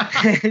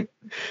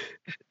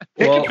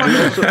 They could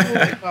probably do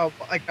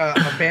like a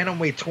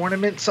bantamweight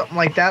tournament, something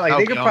like that. Like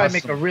they could probably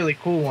make a really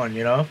cool one,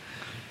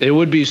 It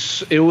would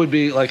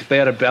be like if they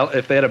had a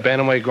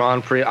bantamweight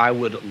Grand Prix. I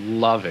would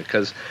love it,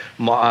 because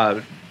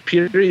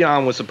Peter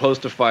Yan was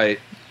supposed to fight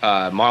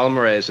Marlon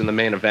Moraes in the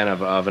main event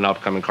of an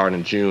upcoming card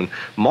in June.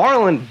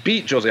 Marlon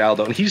beat Jose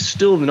Aldo, and he's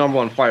still the number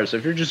one fighter. So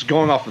if you're just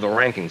going off of the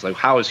rankings, like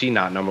how is he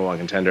not number one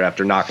contender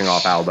after knocking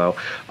off Aldo?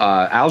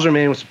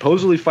 Aljamain was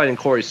supposedly fighting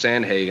Corey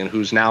Sandhagen,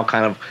 who's now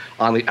kind of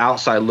on the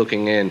outside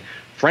looking in.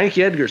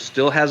 Frankie Edgar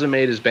still hasn't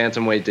made his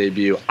bantamweight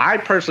debut. I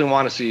personally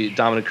want to see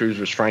Dominic Cruz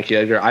versus Frankie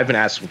Edgar. I've been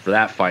asking for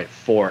that fight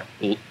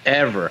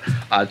forever.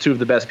 Two of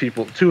the best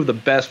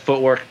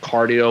footwork,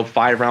 cardio,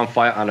 5-round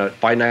fight on a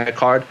fight night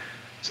card.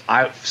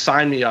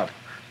 Sign me up.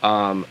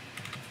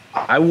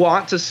 I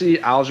want to see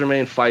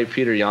Aljamain fight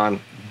Peter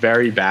Yan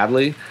very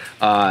badly,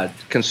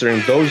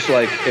 considering those,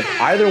 like, if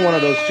either one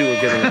of those two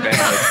were given a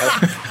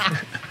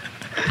bantamweight,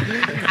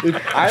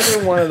 if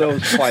either one of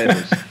those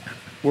fighters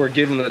were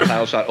given the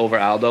title shot over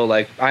Aldo,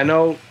 like, I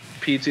know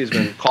PT has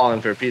been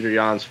calling for Peter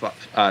Yan's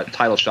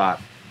title shot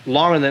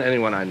longer than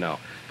anyone I know.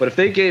 But if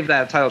they gave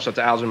that title shot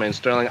to Aljamain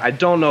Sterling, I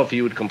don't know if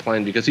he would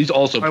complain because he's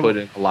also put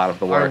in a lot of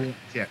the work.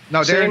 Yeah,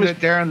 no,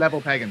 they're in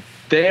level pegging.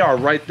 They are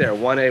right there,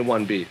 1A,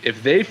 1B.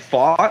 If they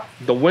fought,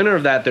 the winner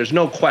of that, there's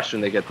no question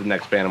they get the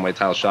next bantamweight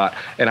title shot.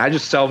 And I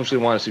just selfishly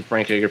want to see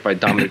Frank Edgar fight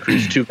Dominic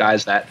Cruz, two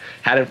guys that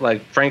hadn't,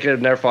 like, Frank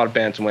Edgar never fought a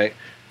bantamweight.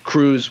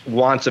 Cruz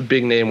wants a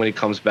big name when he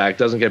comes back,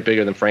 doesn't get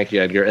bigger than Frankie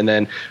Edgar. And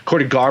then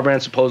Cody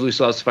Garbrandt supposedly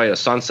still has to fight a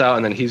Sunsow,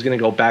 and then he's going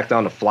to go back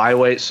down to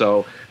flyweight.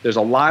 So there's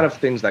a lot of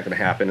things that can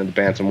happen in the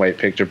bantamweight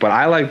picture. But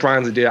I like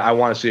Brian's idea. I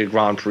want to see a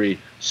Grand Prix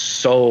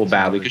so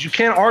badly because you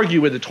can't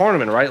argue with the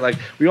tournament, right? Like,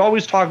 we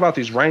always talk about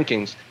these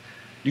rankings.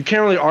 You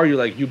can't really argue,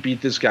 like, you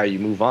beat this guy, you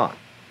move on.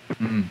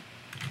 Mm-hmm.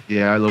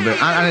 Yeah, a little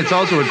bit. And it's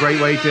also a great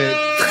way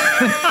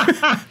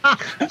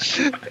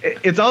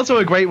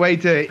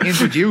to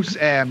introduce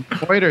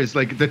fighters,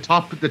 like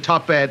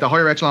the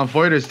higher echelon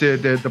fighters to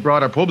the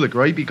broader public,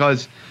 right?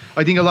 Because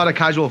I think a lot of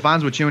casual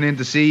fans would tune in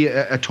to see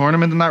a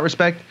tournament in that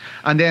respect,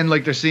 and then,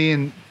 like, they're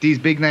seeing these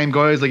big name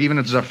guys, like, even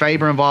if there's a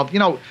Faber involved, you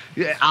know,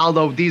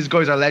 Aldo, these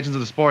guys are legends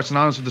of the sport,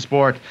 synonymous with the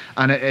sport,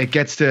 and it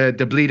gets to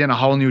bleed in a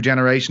whole new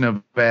generation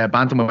of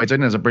bantamweights. I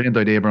think that's a brilliant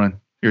idea, Brian.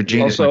 You're a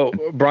genius. Also,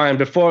 Brian,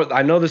 before,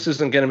 I know this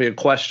isn't going to be a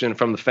question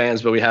from the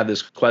fans, but we had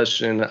this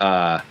question.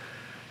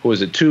 Who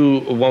was it?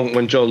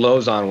 When Joe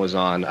Lozon was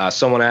on,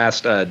 someone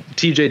asked.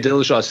 TJ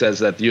Dillashaw says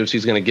that the UFC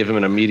is going to give him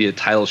an immediate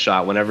title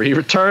shot whenever he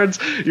returns.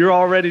 You're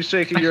already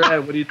shaking your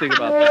head. What do you think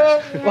about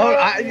that? Well,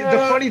 the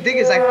funny thing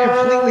is, I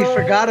completely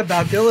forgot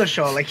about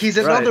Dillashaw. Like, he's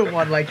another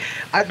one. Like,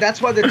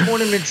 that's why the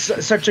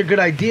tournament's such a good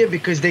idea,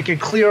 because they can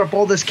clear up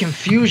all this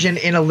confusion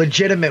in a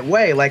legitimate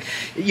way. Like,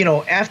 you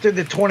know, after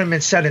the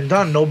tournament's said and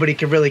done, nobody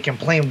can really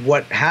complain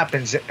what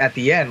happens at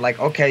the end. Like,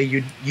 okay,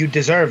 you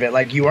deserve it.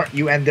 Like,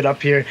 you ended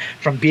up here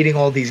from beating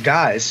all these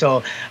guys.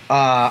 So,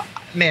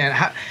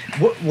 man,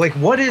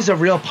 what is a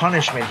real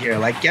punishment here?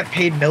 Like, get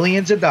paid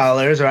millions of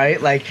dollars,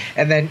 right? Like,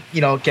 and then,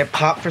 you know, get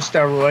popped for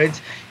steroids,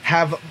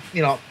 have,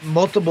 you know,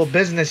 multiple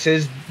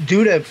businesses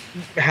due to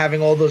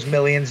having all those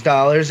millions of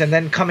dollars, and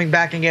then coming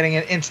back and getting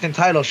an instant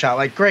title shot.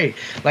 Like, great.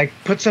 Like,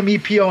 put some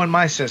EPO in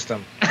my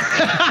system.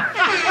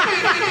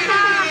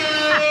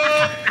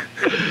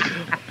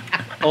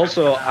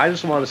 Also, I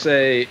just want to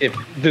say, if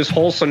this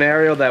whole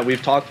scenario that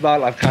we've talked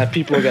about,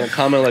 people are going to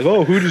comment like,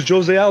 "Oh, who does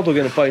Jose Aldo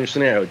going to fight in your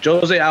scenario?"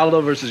 Jose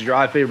Aldo versus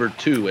Uriah Faber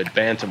 2 at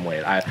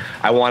bantamweight.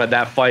 I wanted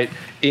that fight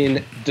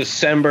in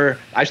December.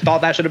 I thought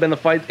that should have been the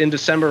fight in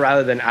December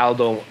rather than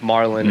Aldo,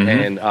 Marlon,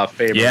 and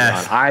Faber.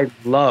 Yes. I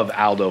love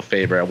Aldo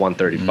Faber at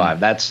 135.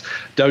 That's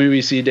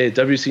WEC days.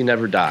 WEC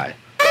never die.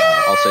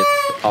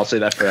 I'll say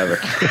that forever.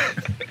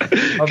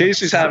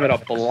 Casey's having a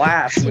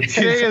blast with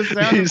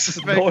these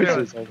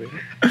voices.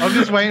 I'm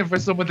just waiting for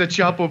someone to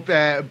chop up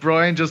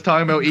Brian just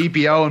talking about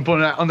EPO and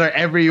putting it under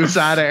every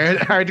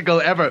USADA article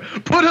ever.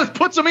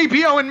 Put some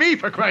EPO in me,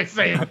 for Christ's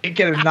sake. You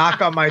get a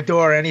knock on my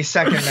door any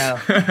second now.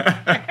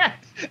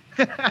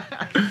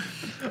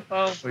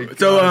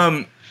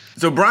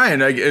 So Brian,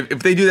 like, if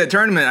they do that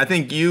tournament, I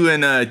think you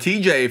and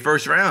TJ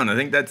first round. I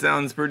think that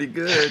sounds pretty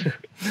good.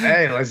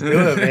 Hey, let's do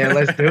it, man.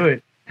 Let's do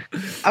it.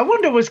 I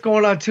wonder what's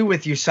going on too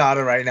with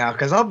USADA right now,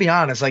 because I'll be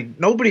honest, like,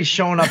 nobody's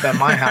showing up at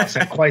my house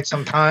in quite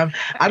some time.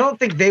 I don't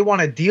think they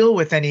want to deal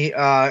with any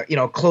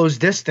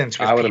closed distance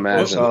with I would people,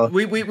 imagine. so.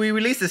 We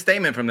released a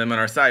statement from them on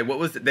our site. What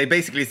was it? They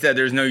basically said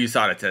there's no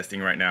USADA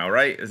testing right now,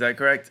 right? Is that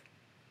correct?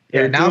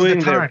 Yeah, now's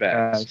the time,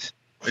 best.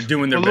 They're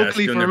doing their best.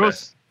 Luckily for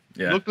us,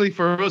 yeah. Luckily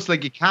for us,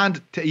 like, you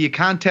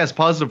can't test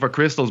positive for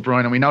crystals,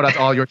 Brian, and we know that's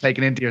all you're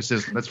taking into your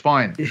system. That's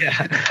fine. Yeah,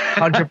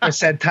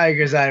 100%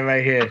 Tiger's Eye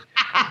right here.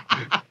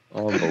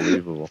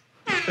 Unbelievable.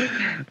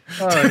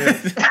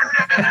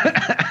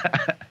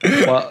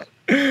 Well,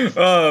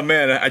 oh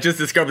man, I just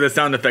discovered the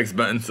sound effects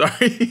button. Sorry.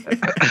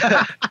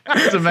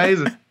 It's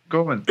amazing.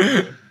 Going.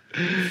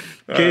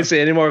 Casey,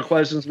 any more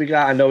questions we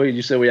got? I know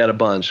you said we had a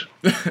bunch.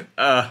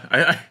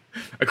 I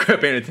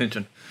quit paying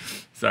attention.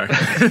 Sorry.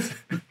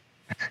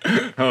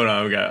 Hold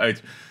on,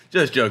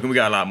 just joking. We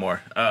got a lot more.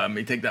 Let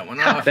me take that one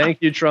off. Thank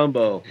you,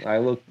 Trumbo.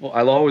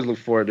 I'll always look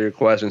forward to your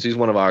questions. He's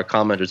one of our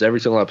commenters every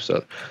single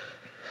episode.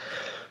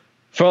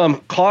 From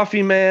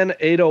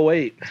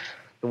Coffeeman808,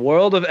 The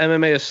world of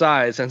MMA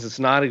aside, since it's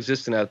not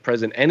existent at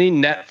present, any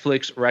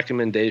Netflix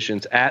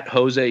recommendations at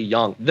Jose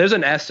Young? There's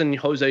an S in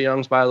Jose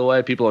Young's, by the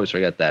way. People always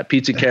forget that.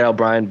 Pizza Carol,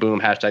 Brian Boom,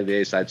 hashtag the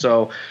A-side.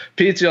 So,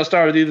 Pizza, I'll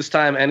start with you this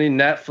time. Any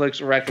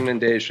Netflix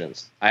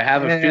recommendations? I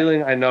have a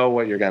feeling I know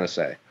what you're going to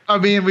say. I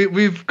mean,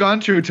 we've gone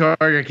through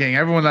Tiger King.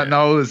 Everyone that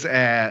knows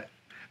that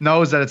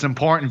it's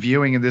important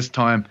viewing in this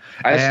time.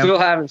 I still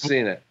haven't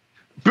seen it.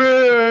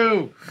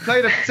 Boo!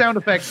 Play the sound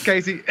effects,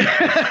 Casey.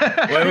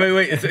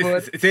 Wait.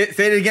 Say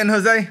it again,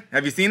 Jose.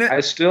 Have you seen it?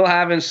 I still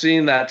haven't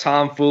seen that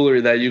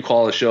tomfoolery that you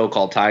call a show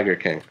called Tiger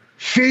King.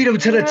 Feed them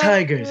to the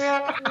tigers.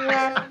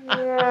 Yeah,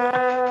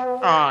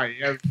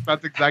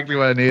 that's exactly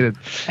what I needed.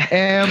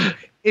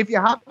 If you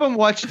haven't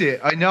watched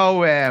it, I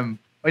know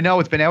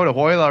it's been out a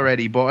while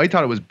already, but I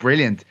thought it was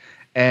brilliant.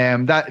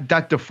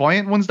 That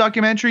Defiant Ones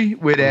documentary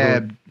with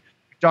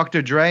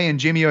Dr. Dre and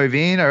Jimmy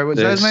Iovine, or was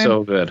that his name?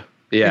 So good.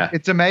 Yeah,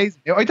 it's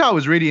amazing. I thought it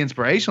was really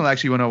inspirational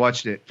actually when I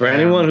watched it. For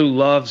anyone who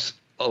loves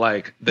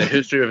like the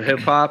history of hip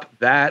hop,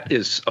 that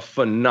is a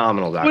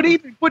phenomenal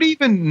documentary. But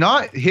even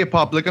not hip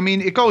hop, like I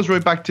mean, it goes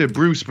right back to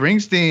Bruce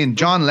Springsteen,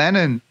 John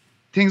Lennon,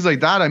 things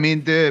like that. I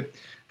mean, the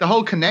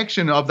whole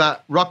connection of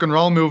that rock and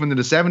roll movement in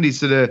the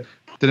 70s to the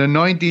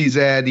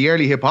 90s, the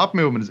early hip hop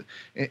movement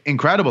is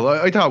incredible.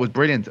 I thought it was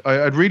brilliant.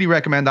 I'd really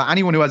recommend that.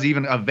 Anyone who has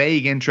even a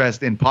vague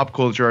interest in pop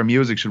culture or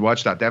music should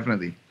watch that,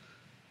 definitely.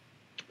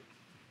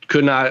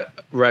 Could not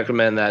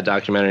recommend that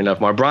documentary enough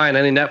more. Brian,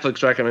 any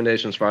Netflix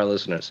recommendations for our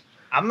listeners?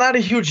 I'm not a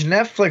huge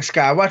Netflix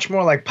guy. I watch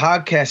more like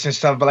podcasts and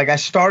stuff, but like I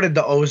started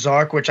the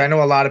Ozark, which I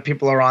know a lot of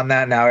people are on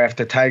that now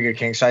after Tiger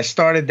King. So I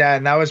started that,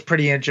 and that was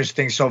pretty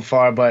interesting so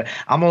far. But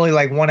I'm only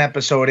like one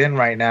episode in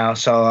right now,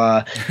 so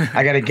I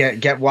gotta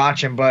get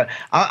watching. But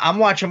I'm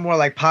watching more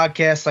like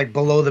podcasts, like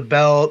Below the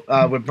Belt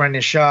with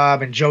Brendan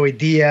Schaub and Joey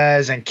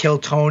Diaz and Kill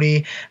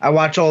Tony. I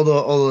watch all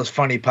those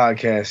funny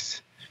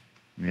podcasts.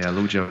 Yeah,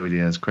 Lou Joey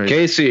Diaz, crazy.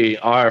 Casey,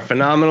 our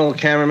phenomenal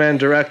cameraman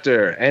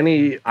director.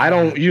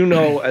 You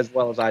know as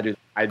well as I do,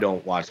 I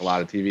don't watch a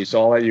lot of TV,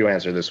 so I'll let you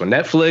answer this one.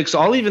 Netflix,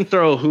 I'll even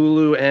throw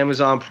Hulu,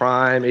 Amazon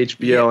Prime,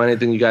 HBO,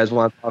 anything you guys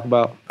want to talk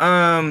about.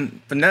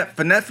 For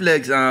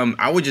Netflix,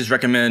 I would just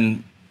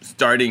recommend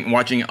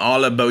watching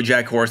all of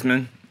BoJack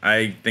Horseman.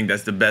 I think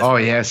that's the best. Oh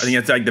yes, I think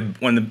it's like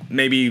one of the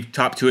maybe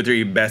top 2 or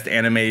 3 best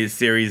animated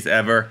series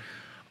ever.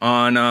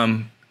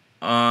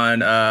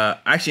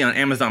 Actually on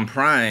Amazon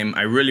Prime,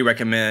 I really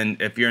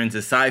recommend if you're into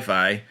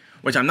sci-fi,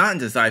 which I'm not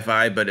into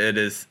sci-fi, but it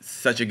is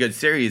such a good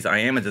series. I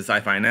am into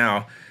sci-fi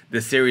now.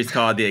 This series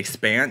called The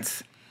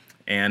Expanse,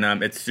 and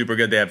it's super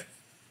good. They have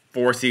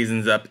 4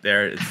 seasons up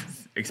there.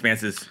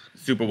 Expanse is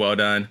super well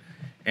done.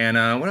 And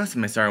what else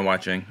am I starting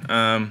watching?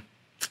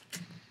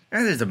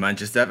 There's a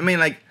bunch of stuff. I mean,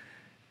 like,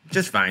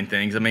 just fine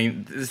things. I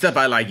mean, the stuff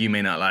I like, you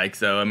may not like.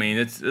 So, I mean,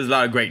 there's a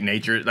lot of great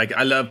nature. Like,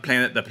 I love all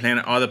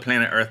the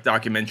Planet Earth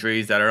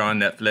documentaries that are on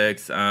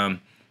Netflix.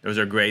 Those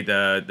are great.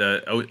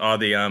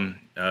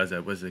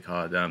 What's it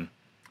called?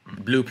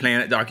 Blue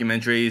Planet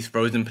documentaries,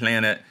 Frozen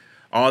Planet.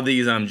 All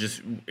these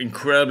just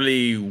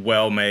incredibly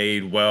well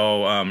made,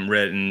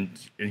 written,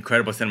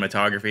 incredible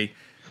cinematography.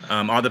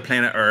 All the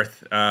Planet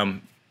Earth,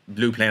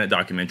 Blue Planet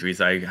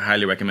documentaries. I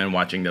highly recommend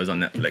watching those on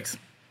Netflix.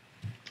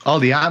 All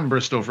the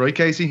Attenborough stuff, right,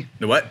 Casey?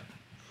 The what?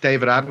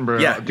 David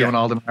Attenborough doing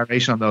all the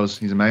narration on those.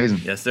 He's amazing.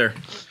 Yes, sir.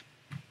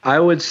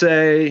 I would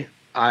say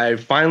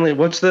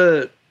what's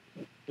the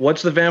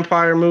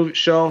vampire movie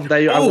show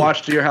that I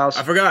watched at your house?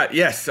 I forgot.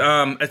 Yes,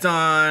 it's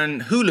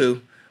on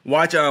Hulu.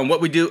 Watch What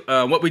We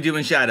Do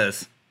in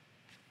Shadows.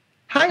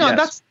 Hang on,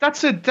 yes.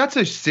 that's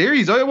a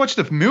series. I watched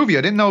the movie.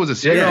 I didn't know it was a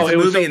series. Yeah, it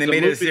was a movie and they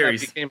made it a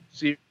series.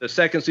 The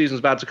second season's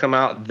about to come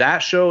out.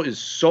 That show is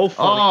so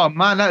funny. Oh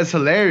man, that is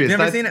hilarious. You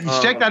never seen it?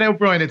 Check that out,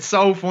 Brian. It's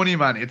so funny,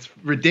 man. It's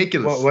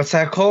ridiculous. What's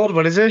that called?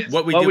 What is it?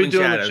 What We Do in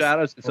the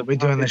Shadows. What We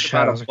Do in the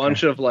Shadows. A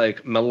bunch of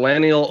like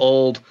millennial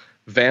old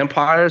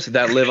vampires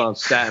that live on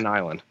Staten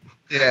Island.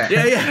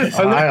 Yeah.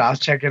 All right, I'll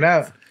check it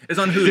out. It's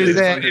on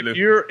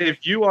Hulu.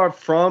 If you are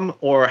from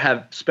or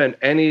have spent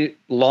any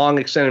long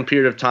extended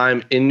period of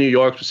time in New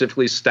York,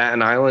 specifically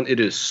Staten Island, it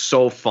is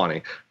so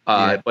funny.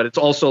 But it's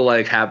also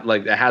like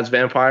it has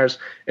vampires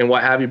and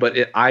what have you.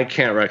 But I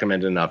can't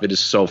recommend it enough. It is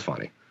so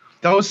funny.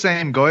 Those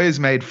same guys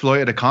made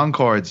Flight of the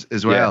Conchords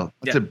as well.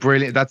 That's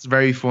brilliant. That's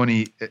very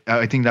funny.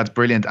 I think that's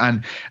brilliant.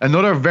 And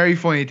another very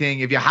funny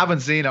thing, if you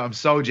haven't seen it, I'm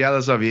so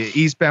jealous of you.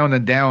 Eastbound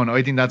and Down.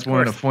 I think that's one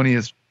of the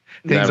funniest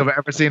things I've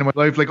ever seen in my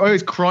life. Like I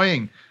was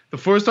crying. The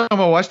first time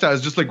I watched that, I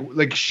was just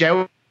like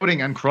shouting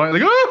and crying,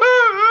 like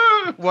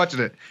watching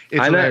it.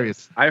 It's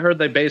hilarious. I heard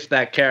they based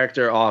that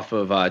character off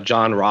of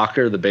John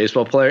Rocker, the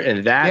baseball player,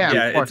 and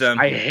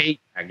I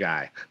hate that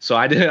guy. So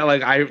I didn't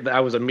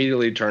I was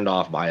immediately turned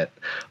off by it.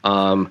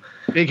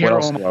 Big what hero.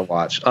 else did I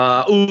watch?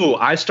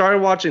 I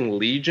started watching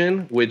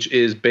Legion, which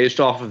is based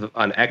off of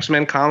an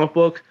X-Men comic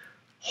book.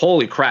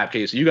 Holy crap,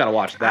 Casey, you got to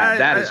watch that.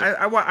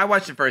 I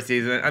watched the first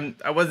season.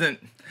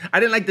 I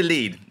didn't like the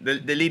lead.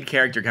 The lead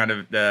character, kind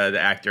of the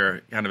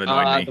actor, kind of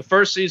annoyed me. The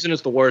first season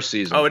is the worst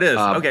season. Oh, it is.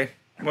 Okay.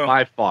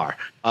 by far.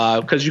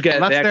 Because you get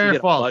that's their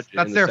fault.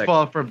 That's their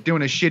fault for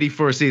doing a shitty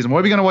first season. Why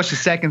are we going to watch the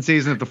second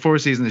season if the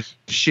first season is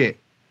shit?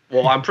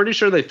 Well, I'm pretty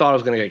sure they thought it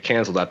was going to get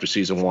canceled after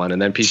season 1, and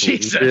then people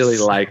really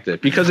liked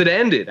it because it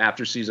ended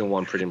after season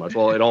 1 pretty much.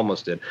 Well, it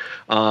almost did.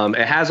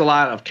 It has a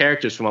lot of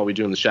characters from What We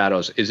Do in the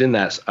Shadows is in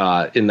that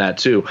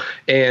too.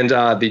 And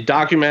the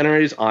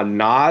documentaries on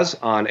Nas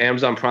on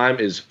Amazon Prime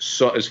is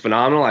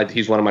phenomenal.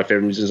 He's one of my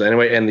favorite musicians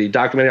anyway. And the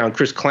documentary on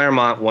Chris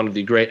Claremont, one of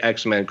the great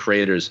X-Men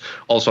creators,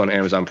 also on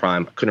Amazon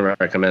Prime. Couldn't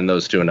recommend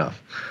those two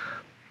enough.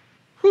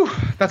 Whew,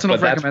 that's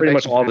enough. But that's pretty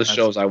much all the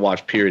shows I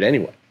watch. Period.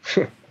 Anyway.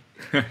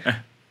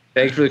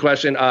 Thanks for the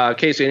question.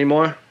 Casey, any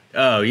more?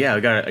 Oh, yeah. I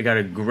got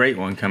a great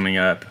one coming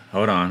up.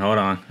 Hold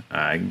on.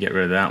 I can get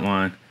rid of that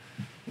one.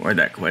 Where'd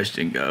that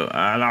question go?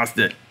 I lost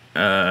it.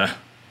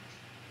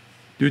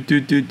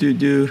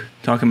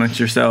 Talk amongst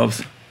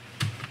yourselves.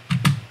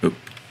 Oop.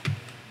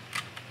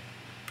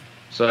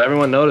 So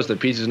everyone noticed that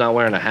Pizza's not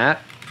wearing a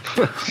hat?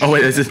 Oh,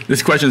 wait.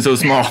 This question's so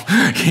small.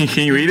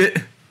 Can you read it?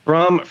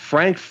 From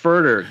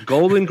Frankfurter,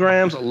 Golden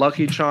Grams,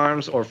 Lucky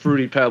Charms, or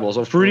Fruity Pebbles?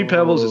 Well, Fruity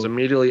Pebbles is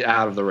immediately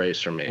out of the race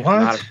for me.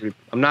 What?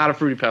 I'm not a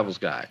Fruity Pebbles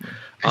guy.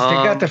 They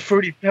got the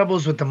Fruity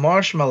Pebbles with the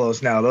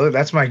marshmallows now, though.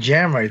 That's my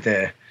jam right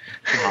there.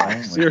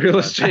 Cereal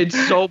has changed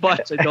so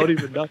much. I don't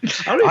even know.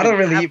 I don't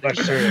really eat much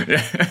cereal.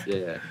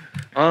 Yeah.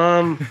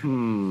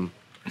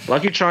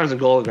 Lucky Charms and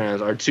Golden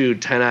Grams are two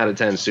 10 out of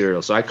 10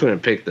 cereals, so I couldn't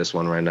pick this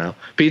one right now.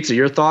 Pizza,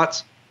 your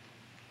thoughts?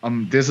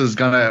 This is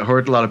gonna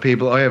hurt a lot of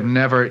people. I have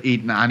never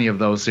eaten any of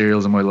those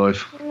cereals in my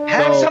life.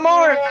 Have some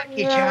more,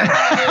 Lucky Charms.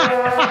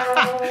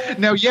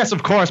 Now, yes,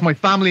 of course, my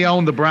family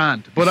owned the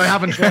brand, but I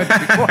haven't tried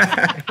it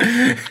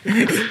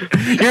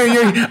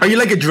before. Are you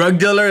like a drug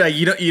dealer? Like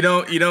you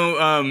don't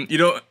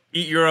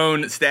eat your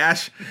own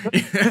stash?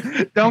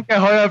 Don't get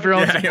high off your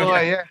own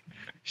supply. Yeah.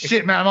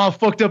 Shit, man, I'm all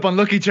fucked up on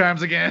Lucky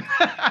Charms again.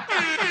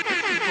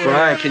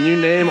 Brian, can you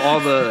name all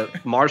the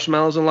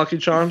marshmallows in Lucky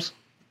Charms?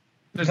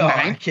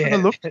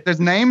 There's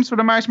names for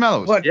the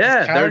marshmallows. What?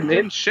 Yeah, they're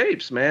in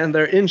shapes, man.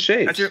 They're in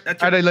shapes.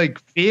 Are they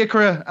like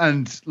Fiacre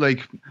and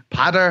like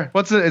Patter?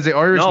 What's it? Is it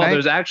Irish name?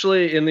 There's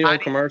actually in the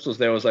old commercials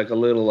there was like a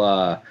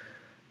little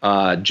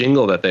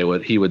jingle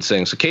that he would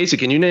sing. So Casey,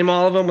 can you name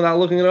all of them without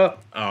looking it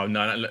up? Oh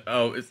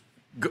no! It's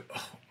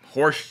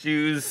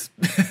horseshoes.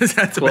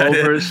 That's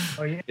clovers.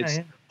 It's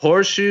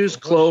horseshoes,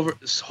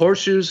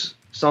 horseshoes.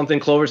 Something,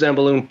 clovers and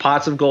balloon,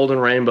 pots of golden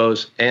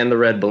rainbows, and the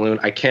red balloon.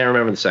 I can't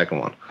remember the second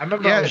one. I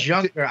remember I was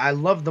younger. I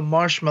loved the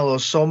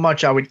marshmallows so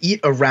much. I would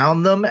eat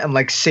around them and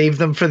like save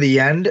them for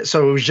the end.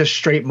 So it was just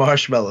straight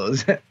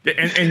marshmallows. and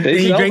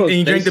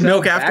you drink the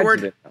milk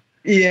afterward?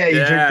 Yeah,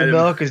 you drink the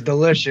milk. It's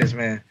delicious,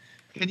 man.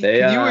 Can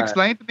you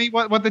explain to me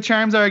what the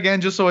charms are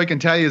again, just so I can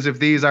tell you if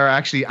these are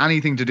actually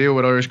anything to do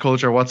with Irish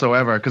culture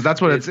whatsoever? Because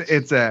that's what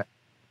it's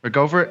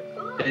go for it.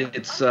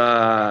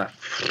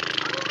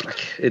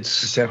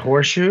 Is that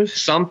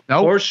horseshoes?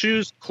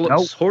 Horseshoes.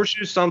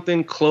 Horseshoes.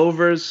 Something.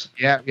 Clovers.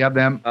 Yeah, we have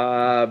them.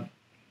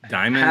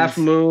 Diamonds. Half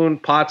moon.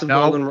 Pots of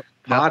golden.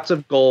 Pots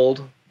of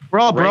gold. We're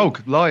all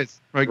broke. Lies.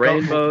 Right,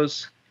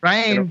 rainbows.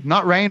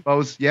 Not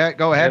rainbows. Yeah,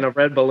 go ahead. And a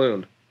red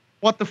balloon.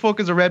 What the fuck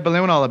is a red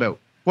balloon all about?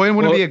 Why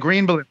wouldn't it be a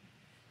green balloon?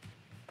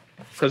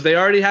 Because they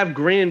already have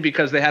green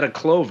because they had a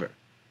clover,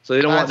 so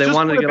they don't want. They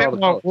wanted to get all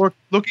the colors.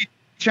 Lucky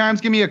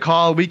Charms, give me a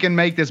call. We can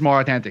make this more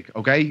authentic,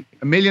 okay?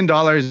 $1 million.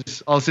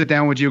 I'll sit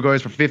down with you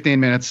guys for 15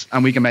 minutes,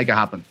 and we can make it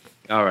happen.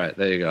 All right,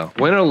 there you go.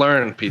 Win or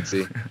learn,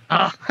 Pizzi.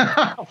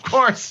 Of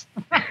course.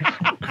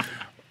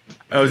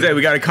 Jose,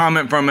 we got a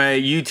comment from a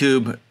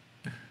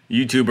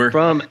YouTuber.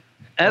 From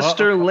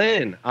Esther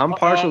Lynn. I'm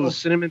partial to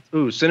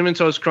Cinnamon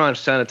Toast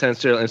Crunch, 10 out of 10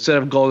 cereal, instead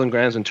of Golden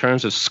Grams in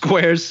terms of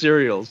square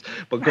cereals.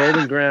 But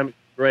Golden Graham,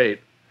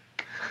 great.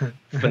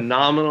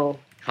 Phenomenal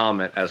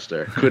comment,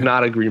 Esther. Could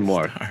not agree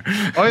more.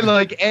 I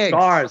like eggs.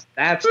 Stars.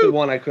 That's the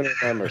one I couldn't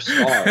remember.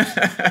 Stars.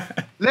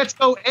 Let's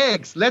go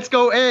eggs.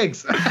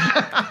 This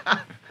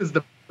is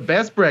the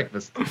best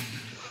breakfast.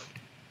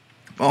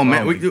 Oh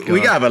man,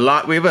 we have a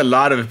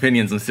lot of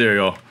opinions on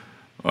cereal.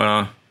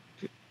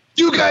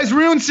 You guys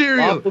ruined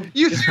cereal.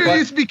 You cereal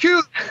used to be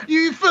cool.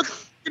 You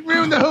fucking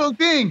ruined the whole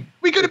thing.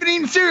 We could have been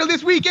eating cereal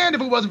this weekend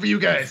if it wasn't for you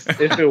guys.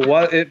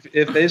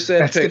 If they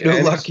said that's pick the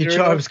new Lucky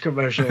Charms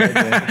commercial.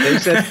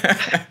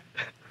 Right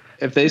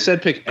if they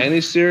said pick any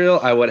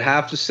cereal, I would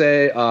have to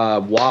say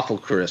Waffle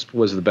Crisp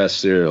was the best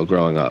cereal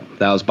growing up.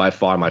 That was by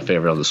far my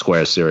favorite of the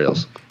square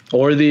cereals.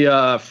 Or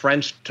the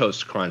French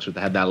Toast Crunch, which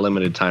had that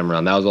limited time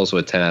run. That was also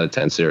a 10 out of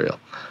 10 cereal.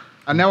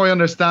 And now I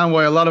understand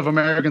why a lot of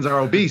Americans are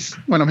obese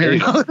when I'm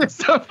hearing all this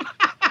stuff.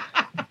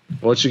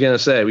 What you gonna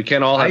say? We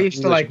can't all have. I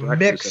used to like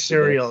mix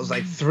cereals,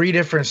 like 3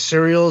 different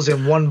cereals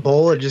in one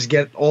bowl, and just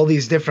get all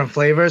these different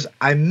flavors.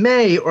 I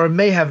may or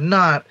may have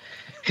not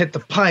hit the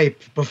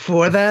pipe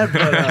before that,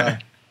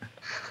 but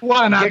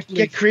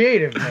get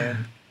creative,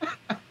 man.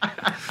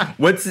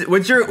 What's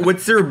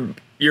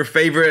your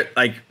favorite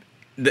like?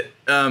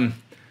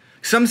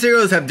 Some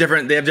cereals have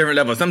different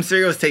levels. Some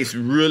cereals taste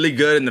really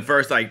good in the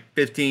first like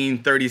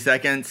 15, 30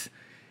 seconds.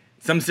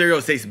 some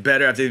cereals taste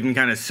better after they've been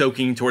kind of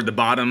soaking toward the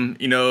bottom,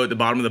 the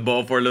bottom of the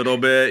bowl for a little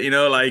bit,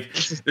 like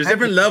there's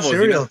different levels.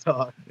 Cereal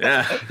talk.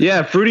 Yeah.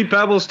 Yeah, Fruity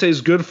Pebbles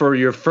taste good for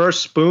your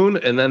first spoon,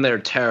 and then they're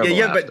terrible.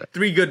 Yeah, but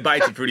 3 good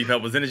bites of Fruity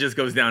Pebbles, then it just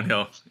goes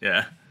downhill.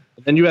 Yeah.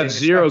 And you have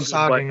 0 good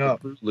sogging bites of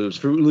up. Fruit Loops.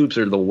 Fruit Loops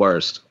are the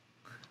worst.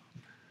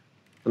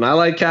 And I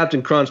like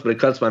Captain Crunch, but it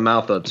cuts my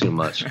mouth up too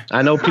much.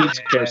 I know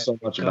Pete cares so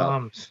much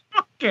about it.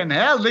 Fucking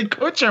hell, they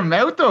cut your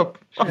mouth up.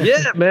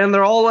 Yeah, man,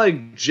 they're all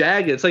like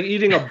jagged. It's like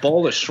eating a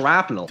bowl of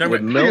shrapnel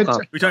with milk on.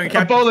 We're talking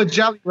A bowl of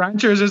Jolly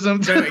Ranchers or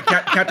something.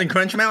 Captain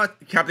Crunch Mouth?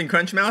 Captain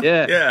Crunch Mouth?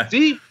 Yeah.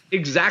 See,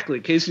 exactly.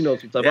 Casey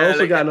knows what's up. Yeah, I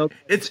also got no.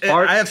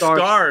 I have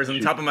scars on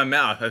top of my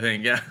mouth, I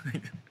think. Yeah.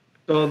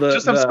 So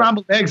Just some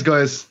scrambled eggs,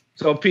 guys.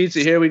 So pizza,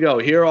 here we go.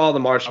 Here are all the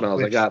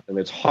marshmallows. I got them.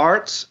 It's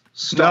hearts,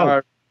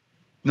 stars,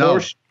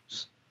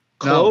 horseshoes,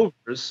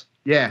 clovers.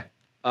 Yeah.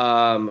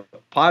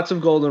 Pots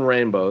of gold and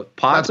rainbows,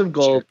 pots of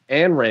gold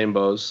and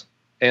rainbows,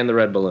 and the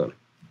red balloon.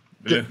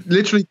 Yeah.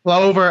 Literally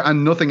clover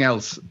and nothing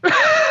else.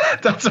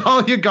 That's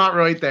all you got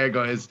right there,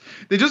 guys.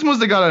 They just must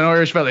have got an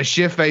Irish fella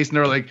shit face, and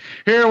they're like,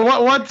 "Here,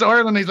 what's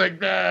Ireland?" He's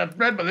like, "Red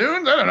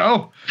balloons? I don't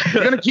know.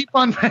 You're gonna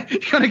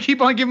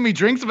keep on giving me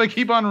drinks if I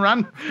keep on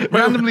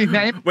randomly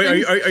naming."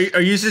 Wait,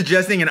 are you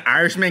suggesting an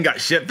Irishman got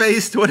shit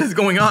faced? What is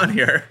going on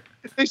here?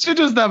 They should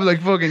just have like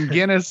fucking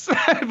Guinness,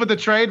 but the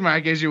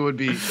trademark issue would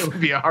be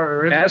a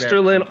horrific.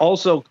 Asterlin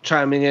also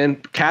chiming in.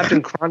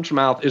 Captain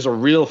Crunchmouth is a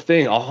real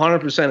thing.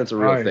 100%, it's a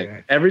real thing.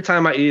 Yeah. Every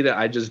time I eat it,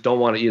 I just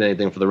don't want to eat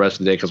anything for the rest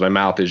of the day because my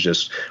mouth is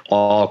just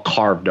all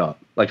carved up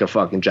like a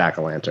fucking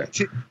jack-o'-lantern.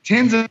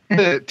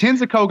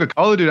 Tins of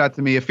Coca-Cola do that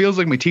to me. It feels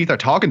like my teeth are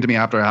talking to me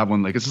after I have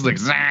one. Like it's just like,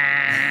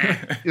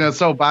 it's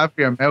so bad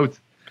for your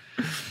mouth.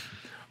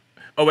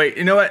 Oh wait,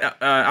 you know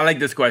what? I like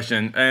this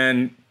question,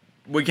 and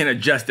we can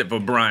adjust it for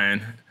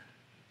Brian.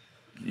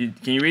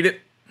 Can you read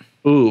it?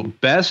 Ooh,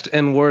 best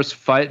and worst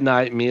fight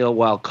night meal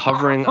while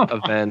covering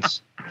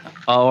events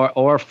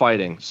or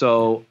fighting.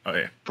 So,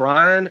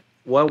 Brian,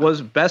 what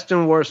was best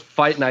and worst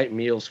fight night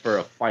meals for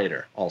a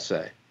fighter, I'll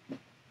say?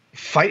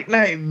 Fight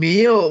night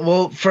meal?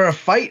 Well, for a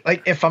fight,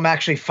 like if I'm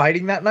actually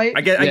fighting that night? I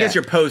guess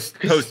your post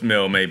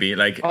meal maybe.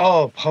 Like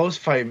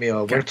post-fight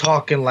meal. We're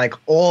talking like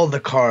all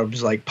the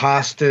carbs, like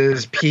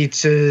pastas,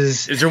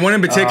 pizzas. Is there one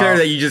in particular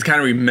that you just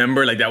kind of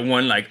remember? Like that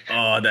one, like,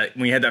 that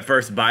when you had that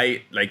first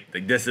bite, like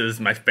this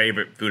is my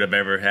favorite food I've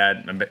ever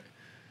had.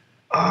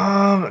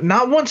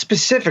 Not one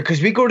specific,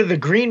 because we go to the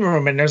green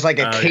room and there's like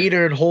a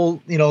catered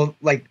whole,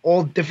 like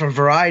all different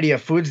variety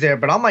of foods there.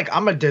 But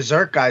I'm a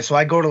dessert guy, so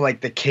I go to like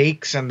the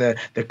cakes and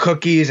the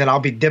cookies, and I'll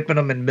be dipping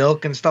them in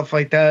milk and stuff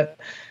like that.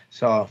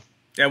 So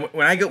yeah,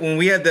 when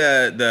we had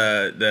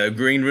the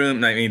green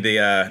room, I mean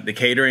the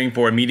catering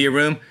for a media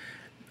room,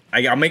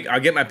 I'll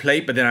get my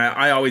plate, but then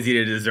I always eat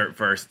a dessert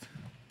first.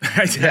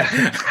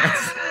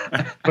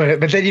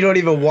 but then you don't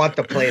even want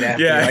the plate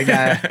after. Yeah. Like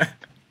that.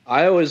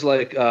 I always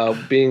like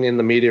being in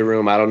the media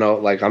room. I don't know,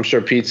 like I'm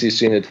sure Pete's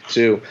seen it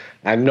too.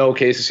 I know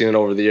Casey's seen it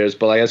over the years,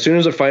 but like as soon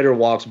as a fighter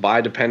walks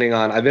by, depending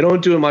on, they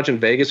don't do it much in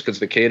Vegas because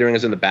the catering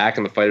is in the back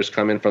and the fighters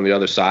come in from the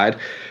other side.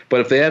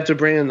 But if they have to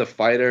bring in the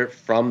fighter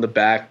from the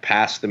back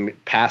past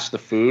the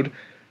food,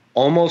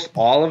 almost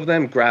all of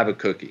them grab a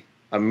cookie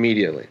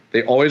immediately.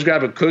 They always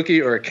grab a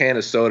cookie or a can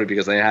of soda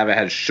because they haven't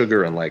had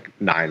sugar in like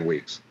 9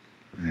 weeks.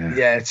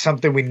 Yeah, it's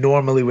something we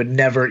normally would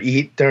never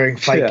eat during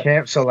fight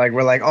camp. So like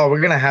we're like,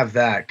 we're gonna have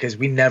that because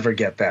we never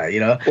get that,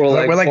 Or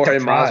like we're Jorge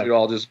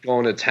Masvidal just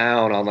going to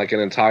town on like an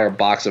entire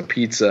box of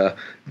pizza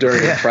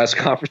during a press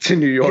conference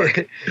in New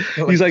York.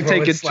 He's like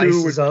taking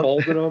 2 and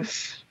folding them.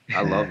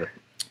 I love it.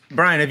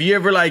 Brian, have you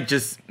ever like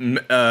just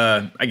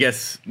I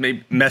guess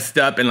maybe messed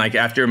up and like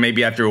after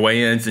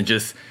weigh-ins and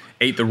just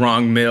ate the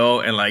wrong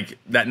meal and like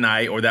that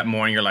night or that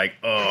morning you're like,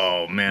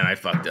 oh man, I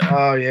fucked up?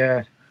 Oh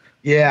yeah.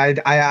 Yeah,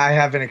 I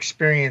have an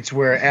experience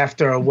where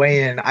after a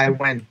weigh-in, I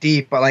went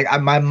deep, but like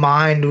my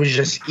mind was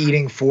just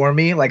eating for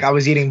me. Like I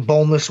was eating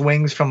boneless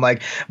wings from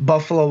like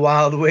Buffalo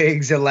Wild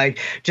Wings and like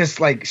just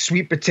like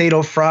sweet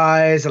potato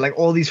fries and like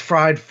all these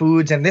fried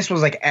foods. And this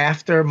was like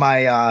after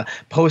my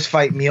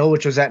post-fight meal,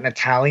 which was at an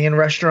Italian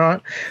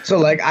restaurant. So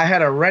like I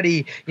had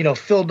already,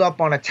 filled up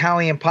on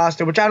Italian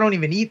pasta, which I don't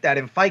even eat that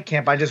in fight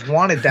camp. I just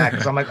wanted that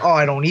because I'm like,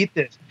 I don't eat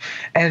this.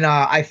 And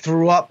I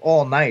threw up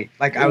all night.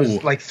 Like I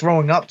was like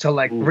throwing up till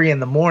like 3 in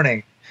the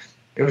morning.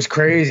 It was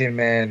crazy,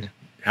 man.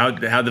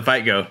 How'd the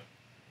fight go?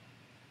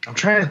 I'm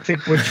trying to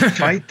think which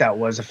fight that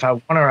was, if I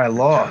won or I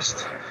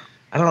lost.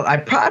 I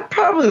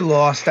probably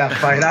lost that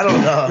fight. I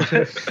don't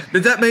know.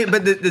 Does that make?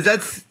 But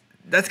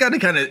that's got to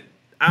kind of.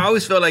 I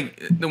always feel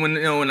like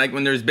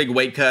when there's big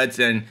weight cuts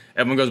and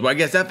everyone goes, well, I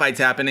guess that fight's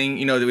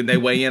happening. When they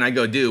weigh in, I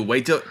go, dude,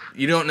 wait till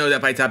you don't know that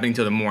fight's happening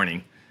till the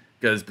morning,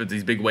 because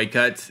these big weight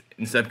cuts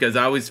and stuff.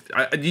 Because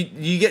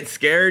you get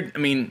scared. I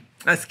mean,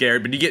 not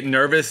scared, but you get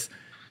nervous.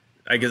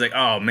 Like it's like,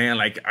 oh man,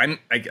 like I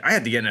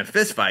have to get in a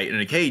fist fight in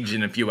a cage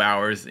in a few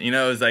hours.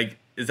 It's like,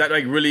 is that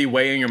like really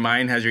weighing your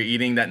mind as you're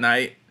eating that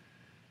night?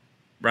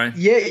 Brian?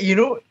 Yeah,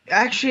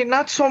 actually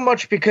not so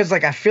much, because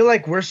like I feel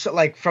like we're so,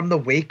 like from the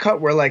weight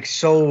cut, we're like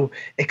so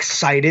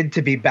excited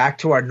to be back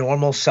to our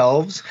normal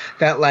selves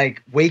that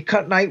like weight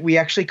cut night we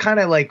actually kind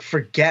of like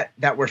forget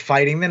that we're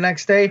fighting the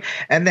next day,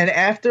 and then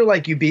after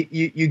like you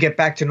get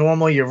back to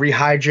normal, you're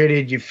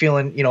rehydrated, you're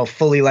feeling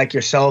fully like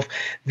yourself,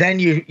 then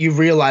you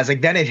realize,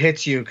 like, then it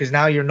hits you because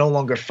now you're no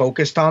longer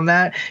focused on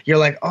that. You're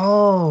like,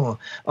 oh,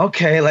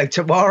 okay, like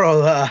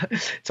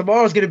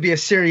tomorrow's gonna be a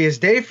serious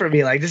day for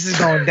me, like this is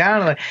going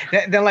down, like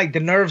then like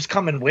the nerves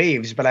come in waves.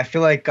 But I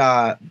feel like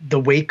the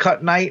weight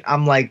cut night,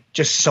 I'm like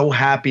just so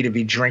happy to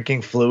be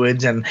drinking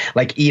fluids and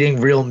like eating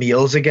real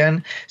meals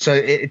again. So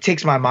it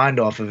takes my mind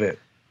off of it.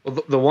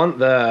 Well,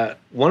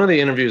 one of the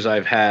interviews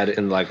I've had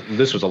in, like,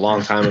 this was a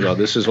long time ago.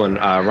 This is when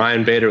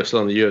Ryan Bader was still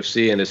in the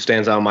UFC, and it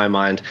stands out in my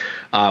mind.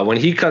 When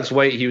he cuts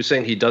weight, he was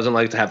saying he doesn't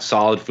like to have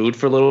solid food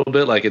for a little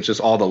bit, like it's just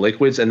all the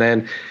liquids. And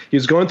then he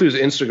was going through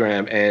his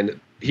Instagram, and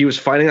he was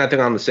fighting, I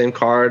think, on the same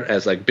card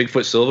as like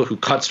Bigfoot Silva, who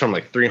cuts from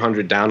like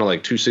 300 down to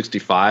like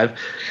 265.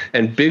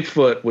 And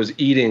Bigfoot was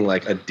eating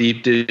like a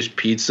deep dish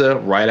pizza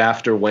right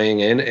after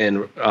weighing in,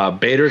 and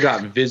Bader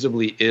got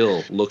visibly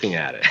ill looking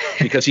at it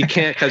because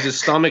his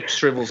stomach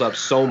shrivels up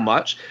so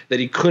much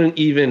that he couldn't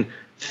even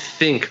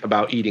think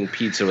about eating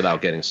pizza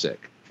without getting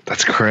sick.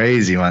 That's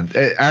crazy, man.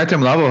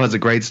 Artem Lobov has a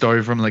great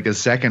story from like his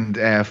second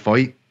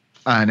fight.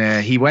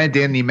 And he went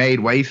in, he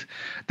made weight.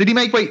 Did he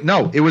make weight?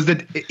 No, it was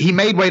that he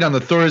made weight on the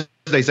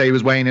Thursday, so he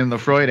was weighing in on the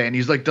Friday, and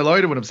he's like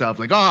delighted with himself,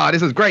 like, oh,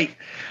 this is great,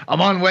 I'm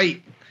on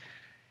weight.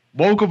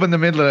 Woke up in the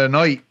middle of the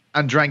night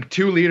and drank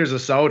 2 liters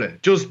of soda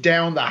just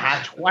down the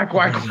hatch. Whack,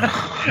 whack, whack.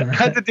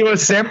 Had to do a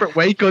separate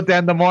weight cut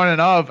then the morning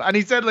of. And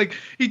he said, like,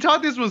 he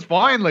thought this was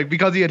fine, like,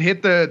 because he had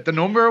hit the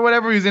number or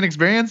whatever, he was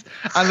inexperienced.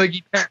 And, like,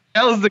 he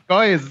tells the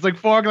guys, it's like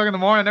 4 o'clock in the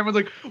morning, and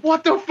everyone's like,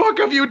 what the fuck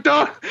have you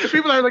done?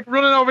 People are, like,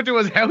 running over to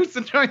his house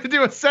and trying to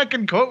do a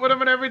second cut with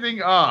him and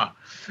everything. Ah,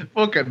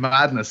 fucking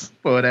madness.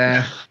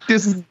 But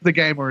this is the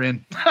game we're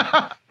in.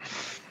 All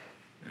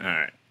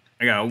right.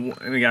 I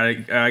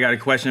got a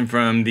question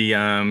from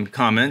the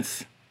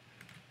comments.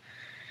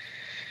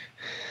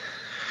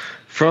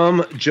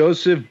 From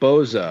Joseph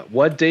Boza,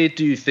 what date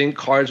do you think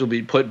cards will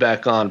be put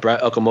back on?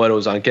 Brett Okamoto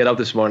was on Get Up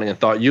this morning and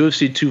thought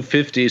UFC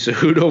 250,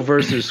 Cejudo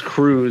versus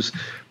Cruz,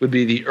 would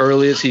be the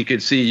earliest he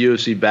could see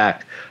UFC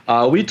back.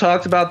 We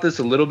talked about this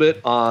a little bit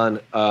on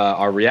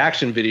our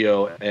reaction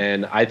video,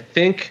 and I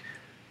think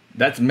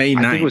that's May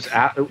 9th. I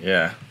think it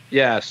was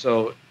yeah.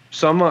 So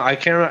someone, I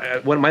can't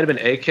remember what, it might have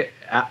been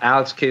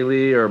Alex K.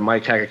 Lee or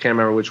Mike Hack. I can't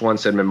remember which one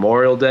said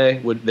Memorial Day.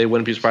 They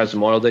wouldn't be surprised if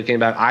Memorial Day came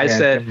back. I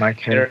said Mike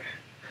Hack.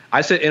 I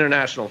said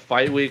International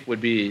Fight Week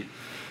would be,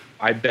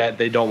 I bet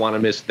they don't want to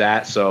miss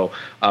that. So,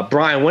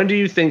 Brian, when do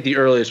you think the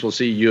earliest we'll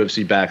see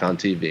UFC back on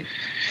TV?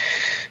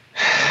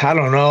 I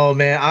don't know,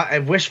 man. I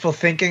wishful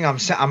thinking. I'm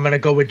gonna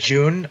go with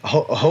June,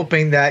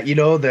 hoping that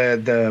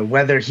the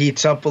weather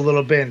heats up a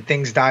little bit and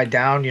things die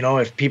down.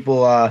 If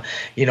people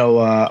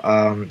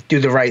do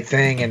the right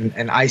thing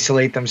and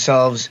isolate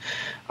themselves.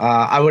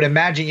 I would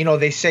imagine,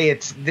 they say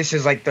this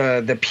is like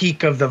the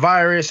peak of the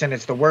virus and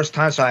it's the worst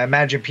time. So I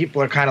imagine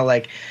people are kind of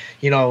like,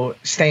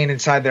 staying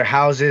inside their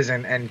houses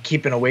and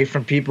keeping away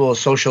from people,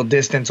 social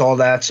distance, all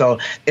that. So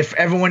if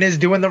everyone is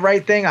doing the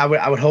right thing, I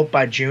would hope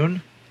by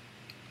June.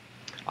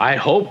 I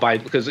hope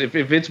because if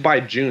it's by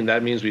June,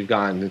 that means we've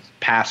gone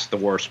past the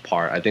worst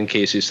part. I think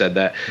Casey said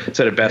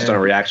it best on a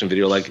reaction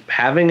video. Like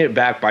having it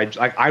back by,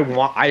 like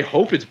I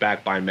hope it's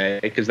back by May,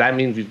 because that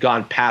means we've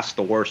gone past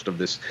the worst of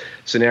this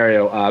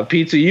scenario.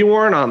 Pizza, you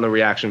weren't on the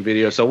reaction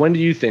video, so when do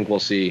you think we'll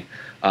see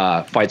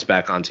fights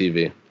back on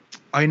TV?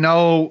 I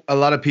know a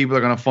lot of people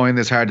are going to find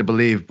this hard to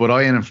believe, but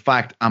I, in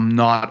fact, am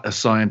not a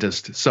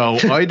scientist, so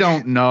I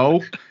don't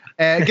know.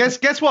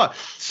 Guess what?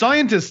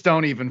 Scientists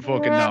don't even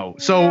fucking know.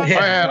 So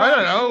I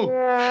don't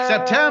know.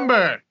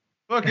 September,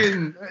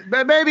 fucking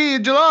maybe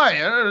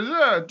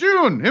July,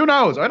 June. Who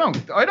knows? I don't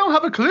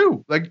have a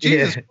clue. Like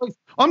Jesus Christ.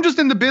 I'm just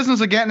in the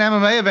business of getting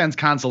MMA events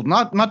cancelled,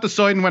 not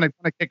deciding when it's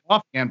going to kick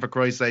off again. For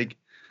Christ's sake.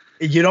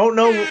 You don't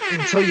know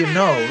until you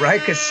know, right?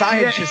 Because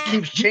science just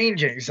keeps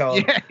changing. So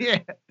yeah,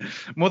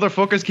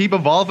 motherfuckers keep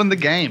evolving the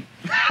game.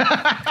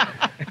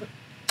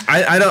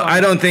 I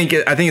don't think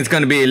I think it's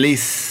going to be at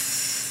least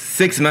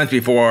 6 months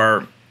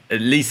before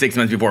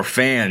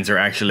fans are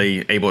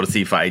actually able to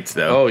see fights,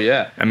 though. Oh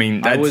yeah, I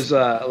mean, I was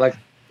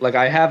like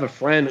I have a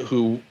friend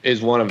who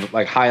is one of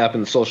like high up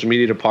in the social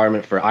media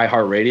department for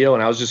iHeartRadio,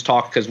 and I was just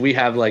talking because we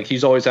have like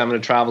he's always having to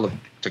travel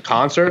to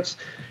concerts.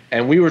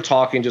 And we were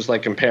talking, just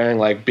like comparing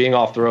like being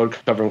off the road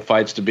covering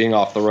fights to being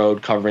off the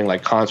road covering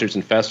like concerts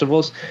and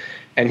festivals.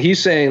 And he's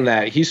saying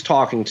that he's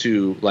talking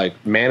to like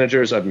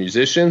managers of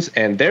musicians,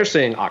 and they're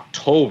saying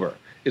October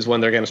is when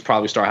they're going to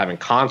probably start having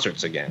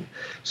concerts again.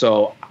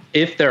 So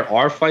if there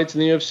are fights in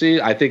the UFC,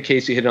 I think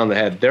Casey hit it on the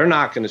head. They're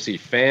not going to see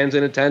fans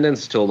in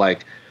attendance till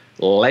like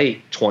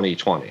late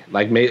 2020.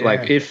 Like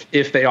if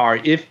it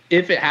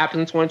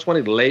happens in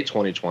 2020, late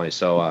 2020.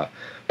 So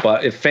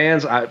but if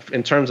fans,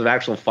 in terms of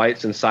actual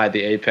fights inside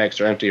the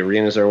Apex or empty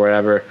arenas or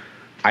wherever,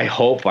 I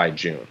hope by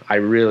June. I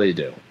really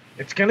do.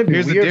 It's going to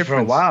be weird for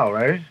a while,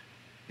 right?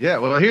 Yeah,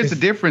 well, here's the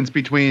difference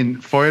between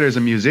fighters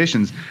and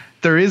musicians.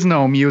 There is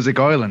no Music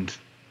Island.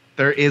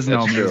 There is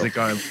no Music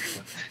Island.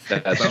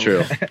 That's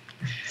true.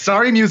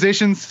 Sorry,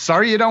 musicians.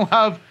 Sorry you don't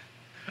have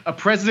a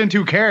president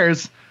who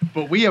cares,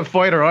 but we have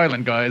Fighter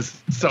Island, guys.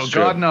 So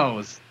God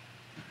knows.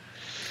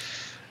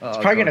 It's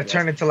probably going to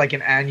turn into like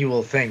an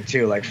annual thing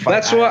too. Like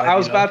that's what I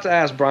was about to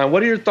ask, Brian.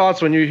 What are your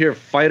thoughts when you hear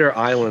Fighter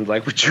Island?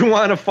 Like, would you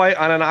want to fight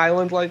on an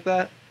island like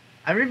that?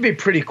 I mean, it'd be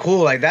pretty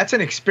cool. Like, that's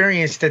an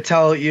experience to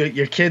tell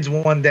your kids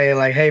one day,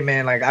 like, hey,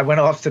 man, like, I went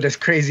off to this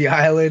crazy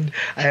island.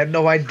 I had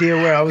no idea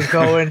where I was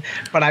going,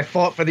 but I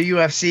fought for the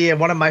UFC, and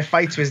one of my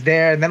fights was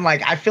there. And then,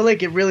 like, I feel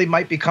like it really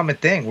might become a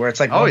thing where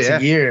it's like once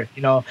a year,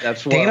 you know.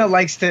 Dana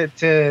likes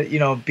to you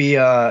know, be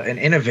an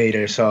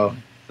innovator, so.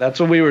 That's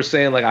what we were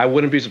saying. Like, I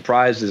wouldn't be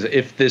surprised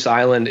if this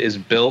island is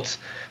built.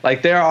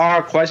 Like, there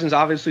are questions,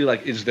 obviously,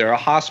 like, is there a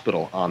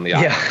hospital on the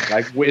island?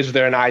 Like, is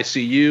there an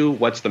ICU?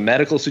 What's the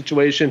medical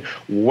situation?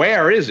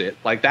 Where is it?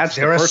 Like, that's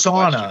the first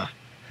question. Is there a sauna?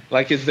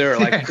 Like, is there,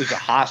 like,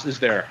 is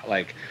there,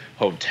 like,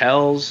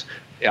 hotels?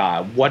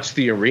 What's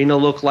the arena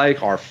look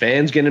like? Are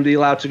fans going to be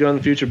allowed to go in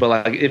the future? But,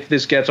 like, if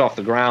this gets off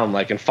the ground,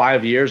 like, in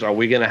 5 years, are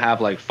we going to have,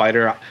 like, Fight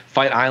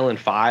Island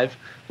 5?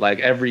 Like,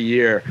 every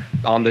year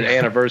on the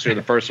anniversary of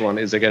the first one,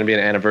 is there going to be an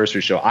anniversary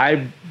show?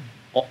 I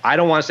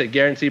don't want to say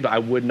guarantee, but I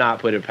would not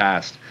put it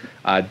past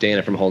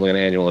Dana from holding an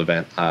annual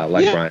event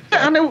like Brian.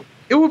 And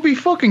it would be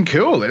fucking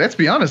cool. Let's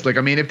be honest. Like,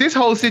 I mean, if this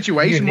whole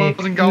situation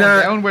wasn't going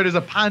down, where there's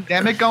a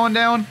pandemic going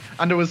down,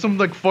 and there was some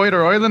like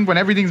Fighter Island when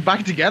everything's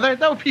back together,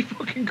 that would be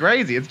fucking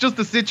crazy. It's just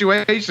the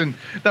situation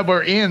that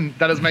we're in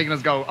that is making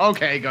us go,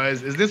 okay,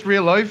 guys, is this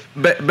real life?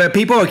 But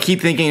people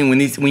keep thinking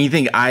when you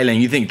think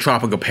island, you think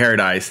tropical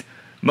paradise.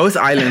 Most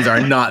islands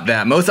are not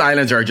that. Most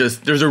islands are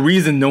just, there's a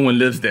reason no one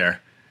lives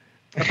there.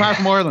 Apart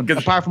from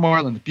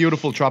Ireland,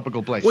 beautiful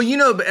tropical place. Well, you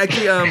know,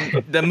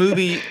 actually, the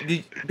movie,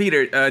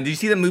 Peter, did you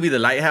see the movie The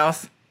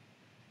Lighthouse? You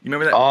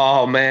remember that?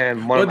 Oh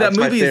man, that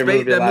movie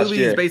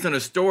is based on a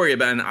story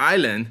about an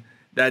island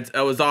that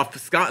was off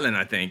Scotland,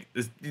 I think.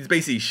 These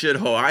basically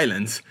shithole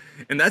islands,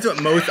 and that's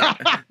what most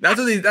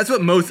that's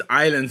what most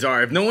islands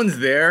are. If no one's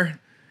there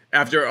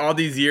after all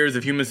these years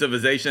of human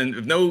civilization,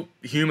 if no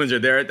humans are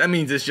there, that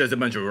means it's just a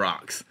bunch of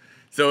rocks.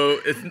 So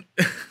it's.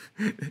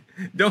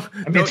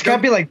 It's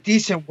gotta be like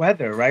decent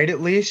weather, right?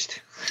 At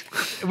least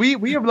we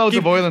have loads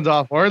of islands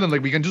off Ireland.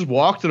 Like, we can just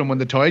walk to them when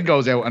the tide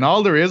goes out, and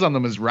all there is on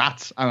them is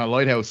rats and a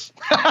lighthouse.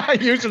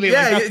 Usually, you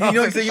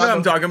know what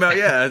I'm talking about.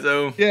 Yeah,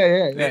 so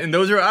yeah. And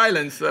those are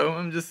islands. So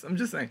I'm just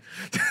saying.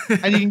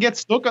 And you can get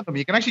stuck on them.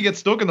 You can actually get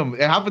stuck on them.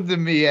 It happened to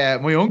me.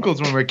 My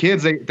uncles when we were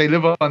kids. They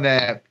live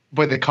on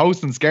by the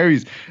coast in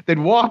Skerries. They'd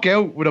walk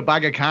out with a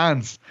bag of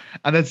cans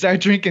and then start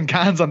drinking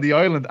cans on the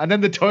island, and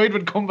then the tide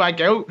would come back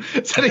out,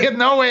 so they had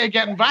no way of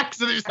getting back,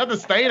 so they just had to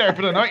stay there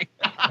for the night.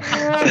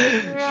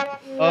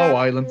 Oh,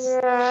 islands.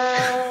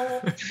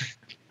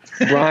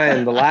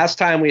 Brian, the last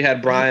time we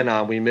had Brian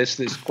on, we missed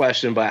this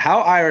question, but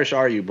how Irish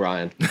are you,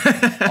 Brian?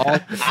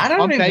 I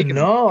don't even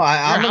know.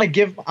 I'm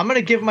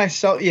gonna give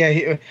myself.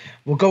 Yeah,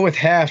 we'll go with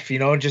half. You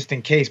know, just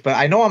in case. But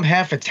I know I'm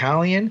half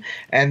Italian,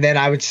 and then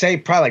I would say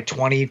probably like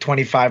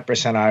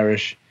 20-25%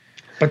 Irish.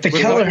 But the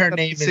Kelleher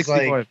name is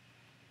 65. Like.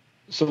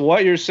 So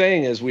what you're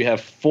saying is we have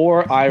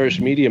 4 Irish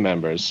media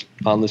members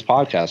on this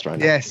podcast right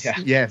now.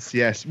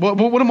 Yes. Well,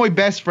 one of my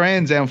best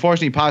friends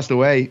unfortunately passed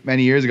away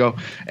many years ago.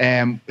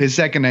 His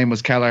second name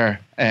was Keller.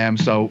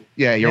 So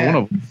yeah, you're one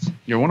of us.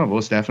 You're one of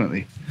us,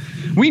 definitely.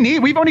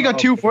 We've only got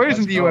 2 fighters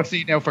in the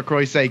UFC now, for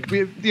Christ's sake.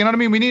 You know what I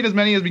mean? We need as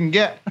many as we can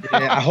get.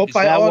 Yeah, I hope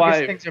by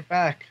August things are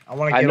back.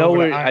 I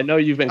know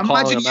you've been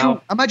calling him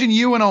out. Imagine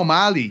you and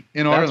O'Malley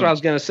in Ireland. That's what I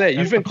was gonna say.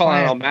 You've been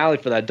calling O'Malley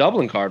for that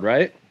Dublin card,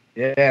 right?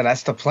 Yeah,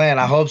 that's the plan.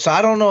 I hope so.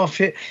 I don't know if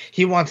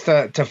he wants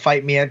to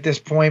fight me at this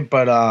point,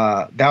 but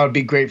that would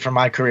be great for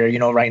my career, you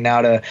know, right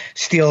now, to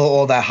steal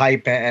all that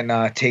hype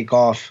and take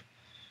off.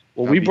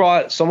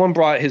 Well, someone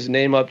brought his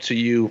name up to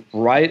you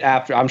right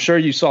after. I'm sure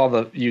you saw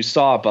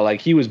it, but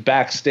like, he was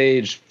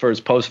backstage for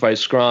his post-fight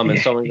scrum, and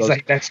someone goes,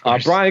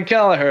 like, Brian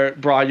Kelleher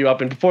brought you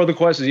up, and before the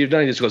questions you've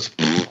done, he just goes,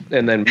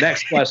 and then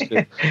next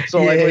question.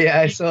 So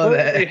I saw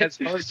that. He has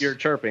heard you're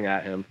chirping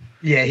at him.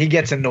 Yeah, he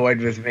gets annoyed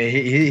with me.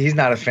 He's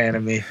not a fan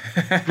of me.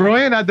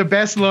 Brian had the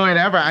best line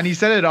ever, and he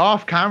said it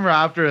off camera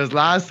after his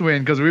last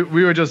win, because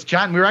we were just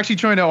chatting. We were actually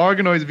trying to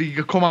organise if he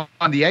could come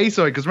on the A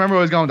side, because remember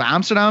I was going to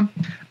Amsterdam,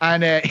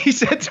 and he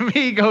said to me,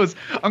 he goes,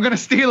 I'm going to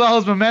steal all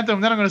his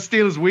momentum, then I'm going to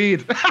steal his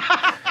weed.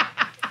 That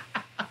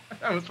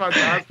was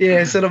fantastic.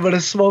 Yeah, I said I'm going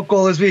to smoke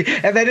all his weed.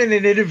 And then in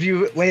an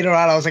interview later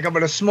on, I was like, I'm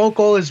going to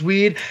smoke all his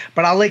weed,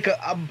 but I'll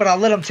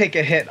let him take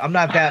a hit. I'm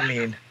not that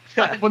mean.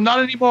 Well, not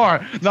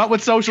anymore. Not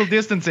with social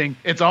distancing.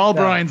 It's all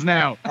Brian's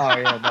now. Oh,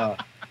 yeah,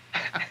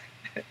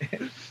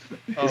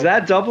 no. Is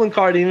that Dublin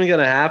card even going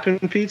to happen,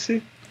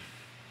 Pete?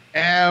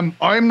 I'm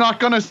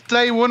not going to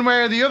say one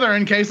way or the other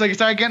in case I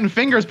start getting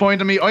fingers pointed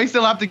at me. I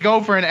still have to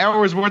go for an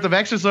hour's worth of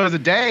exercise a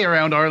day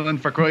around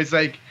Ireland, for Christ's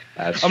sake.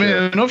 That's true.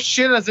 Enough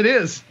shit as it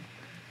is.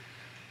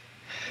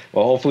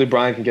 Well, hopefully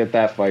Brian can get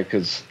that fight,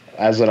 because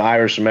as an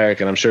Irish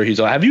American, I'm sure he's.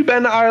 Have you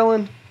been to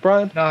Ireland,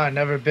 Brian? No, I've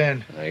never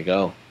been. There you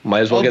go.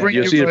 Might as well I'll get the bring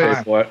you UFC to pay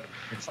guys. for it.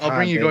 I'll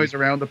bring you guys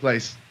around the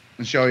place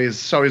and show you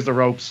the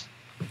ropes.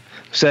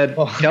 Said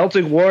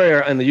Celtic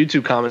Warrior in the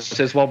YouTube comments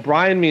says, well,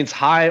 Brian means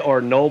high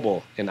or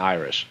noble in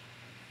Irish.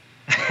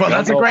 Well,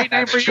 that's a great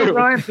name for you,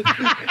 Brian.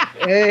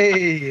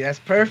 Hey, that's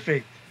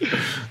perfect.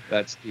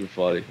 That's too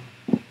funny.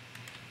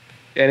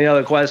 Any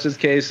other questions,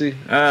 Casey?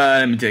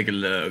 Let me take a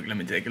look.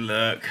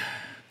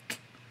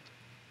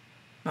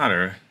 Not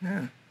a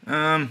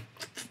a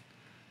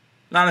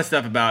lot of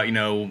stuff about,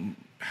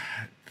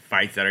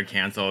 fights that are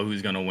canceled,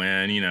 who's gonna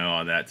win,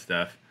 all that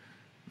stuff.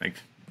 Like,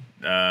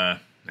 man,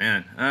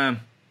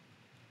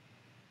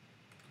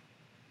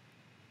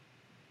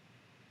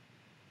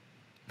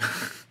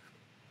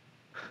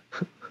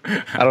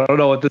 I don't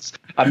know what this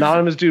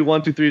anonymous dude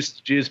 123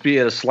 GSP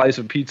had a slice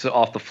of pizza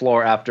off the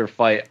floor after a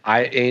fight.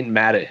 I ain't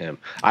mad at him.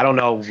 I don't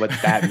know what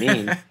that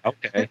means.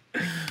 Okay.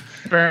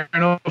 Fair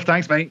enough.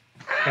 Thanks, mate.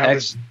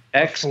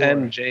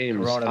 XM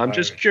James. I'm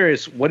just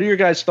curious, what are your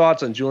guys'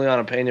 thoughts on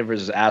Juliana Pena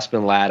versus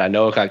Aspen Ladd? I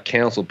know it got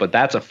canceled, but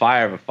that's a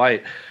fire of a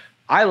fight.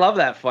 I love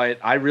that fight.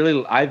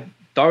 I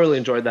thoroughly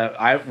enjoyed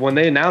that. When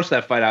they announced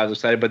that fight, I was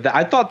excited, but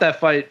I thought that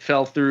fight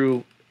fell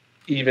through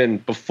even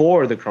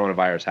before the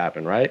coronavirus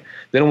happened, right?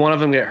 Didn't one of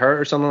them get hurt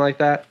or something like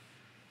that?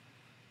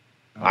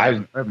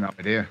 I have no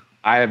idea.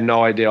 I have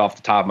no idea off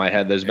the top of my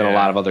head. There's been a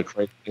lot of other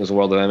crazy things in the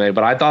world of MMA,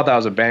 but I thought that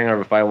was a banger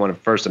of a fight when it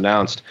first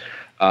announced.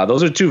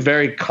 Those are two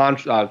very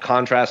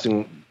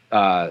contrasting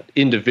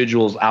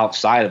individuals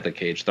outside of the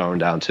cage throwing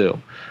down too.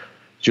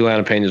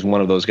 Juliana Pena is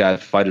one of those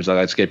fighters that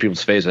likes to get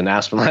people's face, and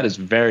Aspen Ladd is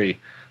very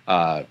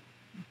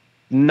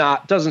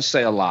doesn't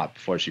say a lot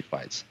before she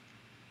fights.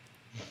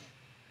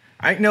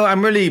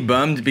 I'm really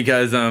bummed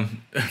because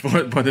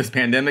for this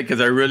pandemic,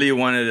 because I really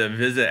wanted to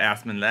visit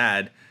Aspen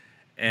Ladd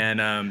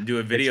and do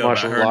a video about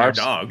her and her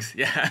dogs.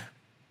 Yeah,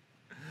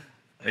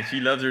 like she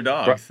loves her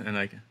dogs and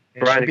like.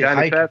 Brian, you got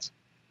any pets?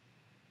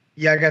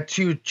 Yeah, I got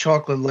 2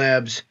 chocolate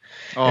labs.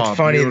 Oh, it's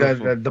funny.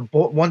 beautiful. The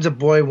one's a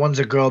boy, one's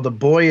a girl. The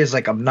boy is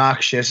like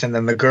obnoxious, and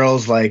then the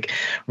girl's like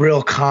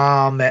real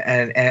calm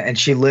and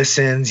she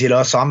listens.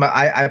 So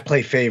I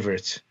play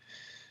favorites.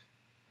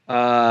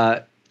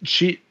 Chiron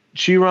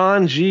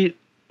G.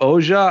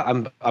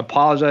 Oja, I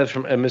apologize for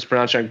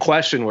mispronouncing.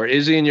 Question: where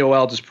Izzy and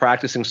Yoel just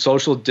practicing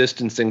social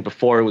distancing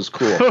before it was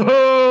cool?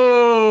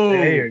 Oh,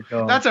 there you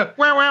go. That's a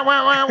wah, wah,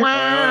 wah, wah,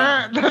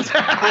 wah.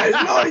 I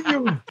know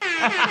you.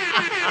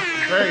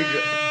 Very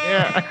good.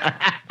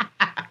 Yeah.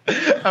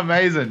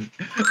 Amazing.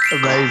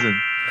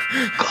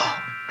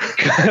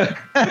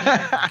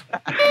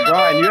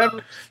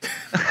 Brian,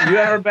 you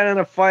ever been in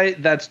a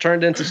fight that's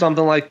turned into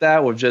something like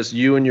that, with just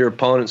you and your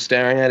opponent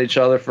staring at each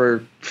other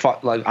for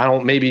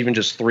maybe even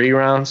just 3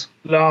 rounds?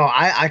 No,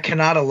 I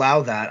cannot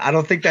allow that. I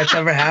don't think that's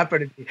ever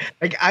happened to me.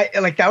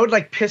 That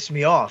would piss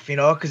me off,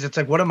 because it's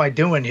like, what am I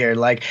doing here?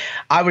 Like,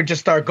 I would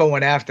just start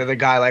going after the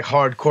guy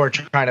hardcore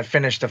trying to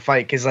finish the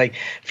fight. Because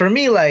for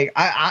me,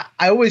 I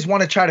always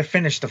want to try to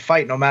finish the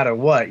fight no matter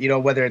what.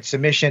 Whether it's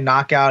submission,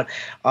 knockout.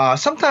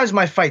 Sometimes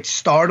my fights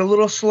start a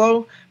little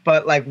slow,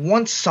 but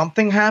once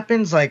something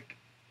happens,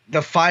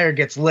 the fire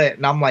gets lit,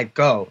 and I'm like,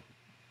 go.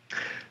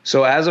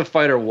 So as a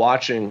fighter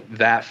watching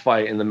that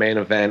fight in the main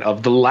event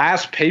of the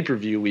last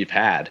pay-per-view we've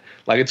had,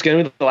 it's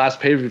going to be the last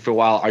pay-per-view for a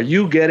while, are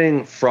you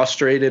getting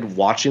frustrated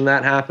watching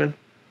that happen?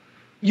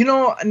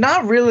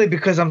 Not really,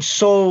 because I'm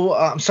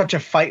such a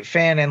fight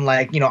fan, and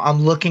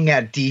I'm looking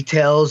at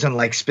details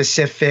and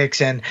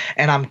specifics, and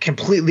I'm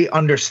completely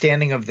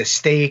understanding of the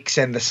stakes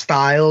and the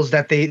styles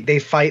that they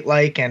fight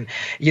and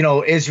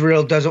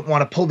Israel doesn't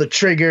want to pull the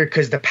trigger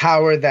because the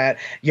power that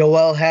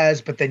Yoel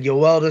has, but then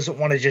Yoel doesn't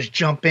want to just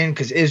jump in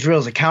because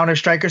Israel's a counter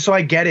striker. So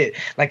I get it.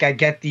 I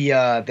get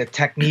the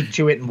technique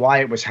to it and why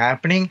it was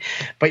happening,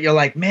 but you're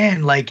like,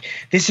 man,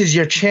 this is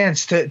your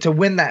chance to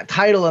win that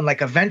title, and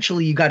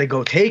eventually you got to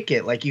go take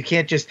it. You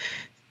can't just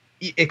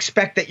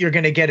expect that you're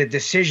going to get a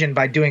decision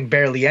by doing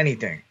barely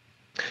anything.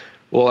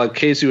 Well, like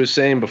Casey was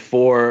saying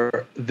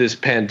before this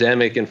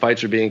pandemic and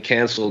fights are being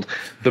canceled,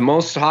 the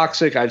most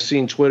toxic I've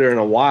seen Twitter in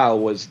a while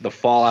was the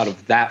fallout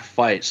of that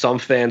fight. Some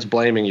fans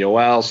blaming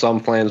Yoel,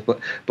 some fans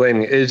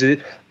blaming Izzy,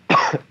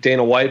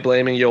 Dana White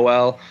blaming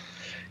Yoel.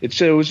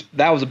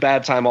 That was a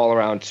bad time all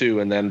around too,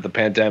 and then the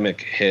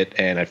pandemic hit,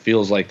 and it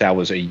feels like that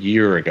was a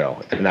year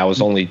ago, and that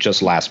was only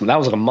just last month. That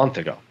was a month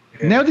ago.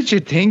 Now that you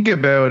think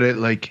about it,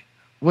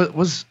 what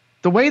was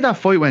the way that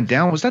fight went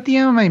down? Was that the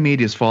MMA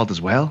media's fault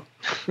as well?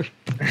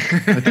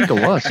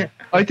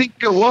 I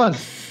think it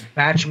was.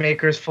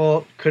 Matchmaker's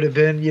fault could have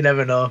been. You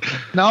never know.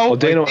 No, well,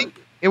 Dana, I think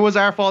it was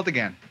our fault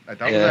again. That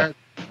was our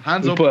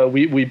hands up.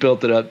 We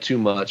built it up too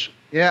much.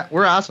 Yeah,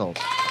 we're assholes.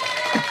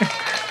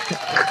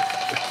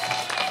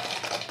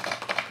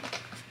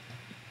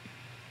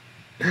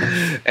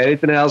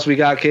 Anything else we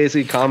got,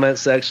 Casey? Comment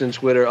section,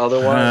 Twitter,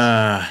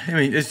 otherwise?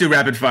 Let's do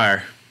rapid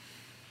fire.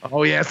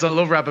 Oh yes, I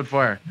love rapid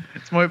fire.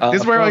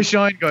 This is where I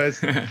shine, guys.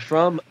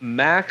 From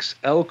Max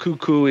El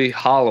Kukui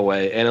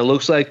Holloway, and it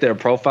looks like their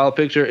profile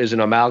picture is an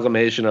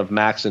amalgamation of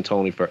Max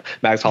Holloway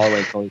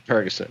and Tony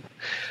Ferguson.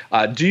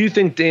 Do you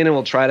think Dana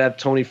will try to have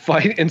Tony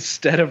fight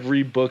instead of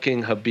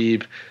rebooking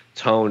Habib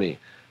Tony?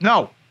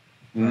 No.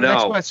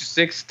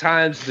 6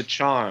 times the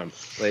charm.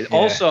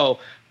 Also,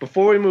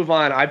 before we move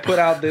on, I put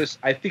out this,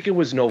 I think it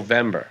was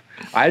November.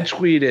 I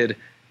tweeted,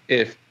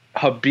 if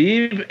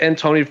Habib and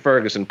Tony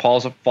Ferguson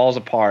falls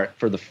apart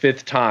for the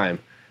 5th time,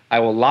 I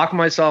will lock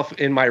myself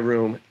in my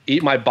room,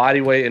 eat my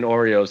body weight in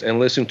Oreos, and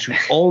listen to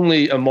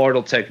only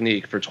Immortal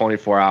Technique for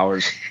 24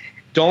 hours.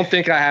 Don't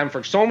think I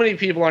haven't. So many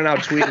people are now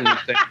tweeting me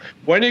saying,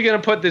 when are you going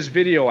to put this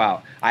video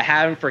out? I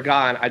haven't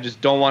forgotten. I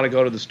just don't want to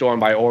go to the store and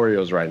buy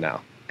Oreos right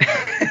now.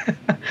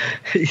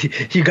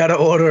 You got to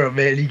order them,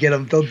 man. You get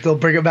them. They'll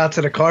bring them out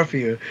to the car for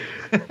you.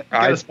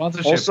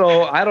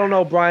 Also, I don't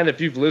know, Brian,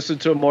 if you've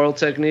listened to Immortal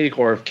Technique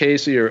or if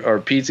Casey or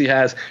Pizzi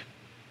has.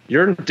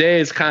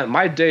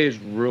 My day is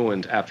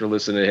ruined after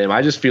listening to him.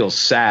 I just feel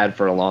sad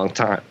for a long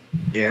time.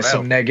 Yeah,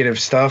 some negative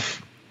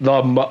stuff.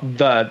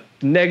 The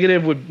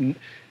negative would,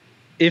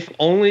 if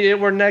only it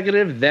were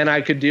negative, then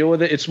I could deal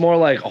with it. It's more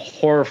like a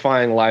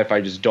horrifying life I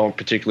just don't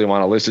particularly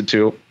want to listen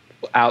to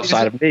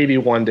outside of maybe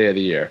one day of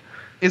the year.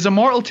 Is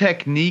Immortal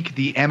Technique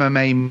the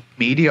MMA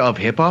media of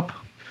hip hop?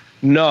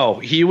 No,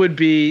 he would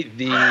be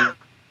the.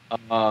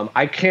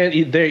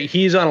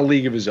 He's on a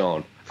league of his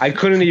own. I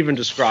couldn't even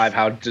describe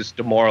how just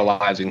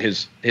demoralizing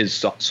his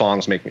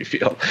songs make me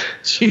feel.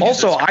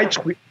 Also, I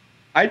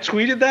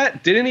tweeted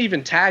that, didn't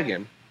even tag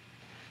him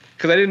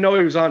because I didn't know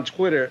he was on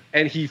Twitter,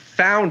 and he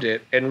found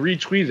it and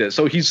retweeted it.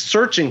 So he's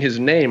searching his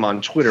name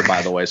on Twitter,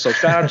 by the way. So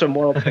shout out to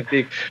Immortal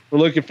Technique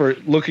for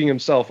looking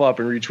himself up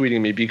and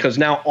retweeting me, because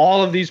now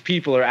all of these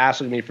people are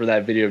asking me for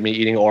that video of me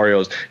eating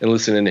Oreos and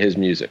listening to his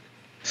music.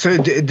 So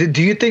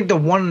do you think the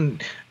one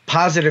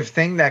positive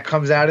thing that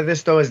comes out of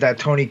this, though, is that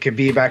Tony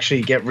Khabib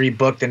actually get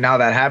rebooked, and now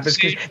that happens?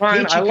 See,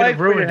 Brian, I like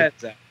where your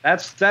head's at.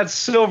 That's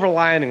silver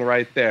lining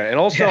right there. And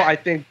also, I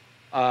think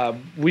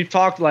we've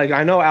talked,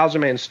 I know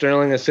Aljamain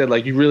Sterling has said,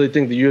 you really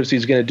think the UFC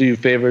is going to do you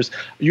favors.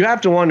 You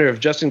have to wonder if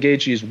Justin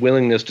Gaethje's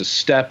willingness to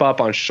step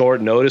up on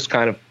short notice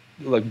kind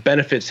of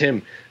benefits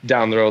him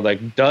down the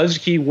road. Does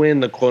he win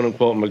the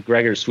quote-unquote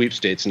McGregor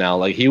sweepstakes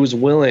now? He was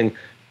willing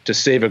to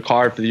save a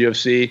card for the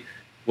UFC.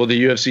 Will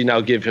the UFC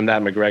now give him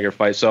that McGregor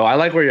fight? So I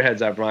like where your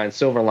head's at, Brian.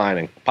 Silver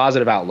lining.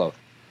 Positive outlook.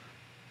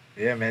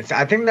 Yeah, man.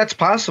 I think that's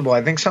possible.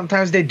 I think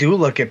sometimes they do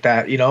look at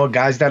that.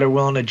 Guys that are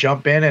willing to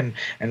jump in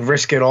and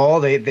risk it all,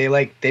 they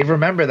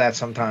remember that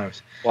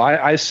sometimes. Well,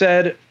 I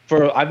said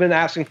I've been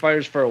asking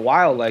fighters for a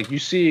while, you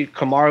see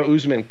Kamaru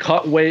Usman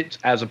cut weight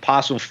as a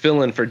possible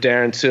fill-in for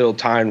Darren Till,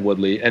 Tyron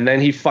Woodley, and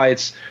then he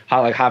fights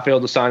Rafael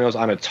dos Anjos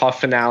on a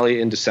tough finale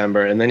in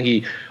December, and then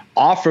he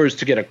offers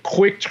to get a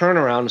quick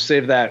turnaround to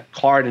save that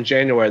card in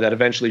January that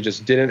eventually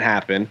just didn't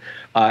happen.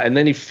 And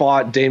then he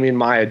fought Damian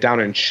Maia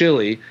down in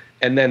Chile.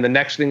 And then the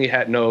next thing he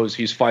knows,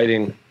 he's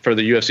fighting for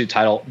the UFC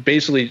title,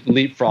 basically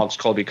leapfrogs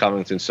Colby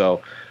Covington.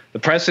 So the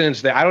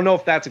precedence there, I don't know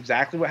if that's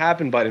exactly what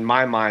happened, but in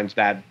my mind,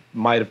 that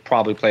might have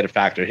probably played a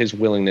factor, his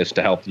willingness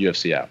to help the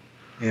UFC out.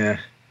 Yeah.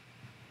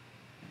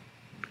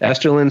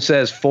 Esterlin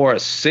says for a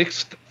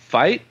 6th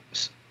fight.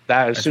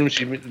 That assumes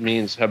she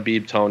means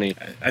Habib Tony.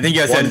 I think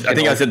I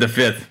said the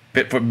 5th.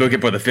 Book it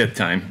for the 5th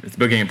time. It's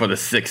booking it for the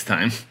 6th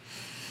time.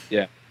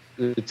 Yeah,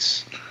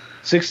 it's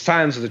 6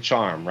 times the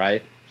charm,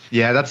 right?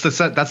 Yeah, that's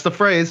the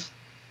phrase.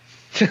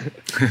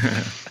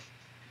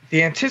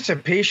 The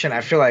anticipation, I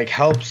feel like,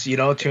 helps,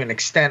 to an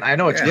extent. I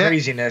know it's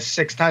craziness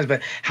 6 times,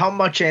 but how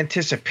much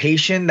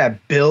anticipation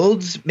that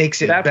builds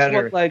makes it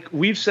better. What,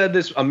 we've said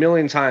this a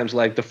million times.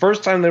 The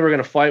first time they were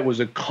going to fight was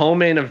a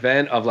co-main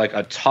event of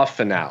a tough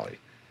finale.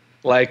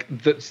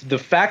 The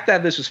fact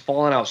that this has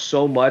fallen out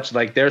so much,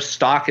 their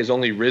stock has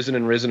only risen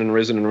and risen and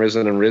risen and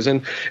risen and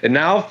risen. And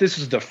now if this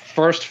is the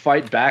first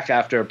fight back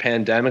after a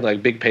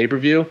pandemic, big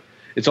pay-per-view,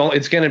 it's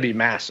going to be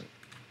massive.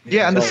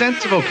 Yeah, and the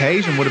sense of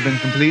occasion would have been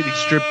completely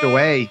stripped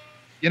away.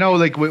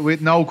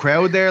 With no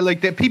crowd there,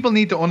 the people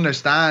need to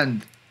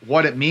understand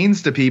what it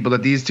means to people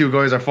that these two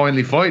guys are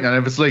finally fighting. And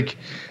if it's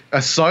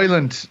a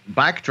silent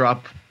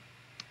backdrop,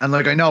 and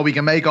I know we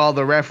can make all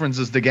the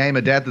references to Game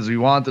of Death as we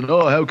want, and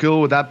how cool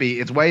would that be?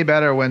 It's way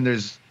better when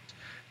there's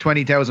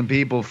 20,000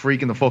 people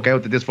freaking the fuck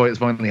out that this fight is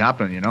finally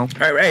happening, All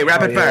right, hey,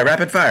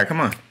 rapid fire,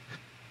 come on.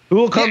 Who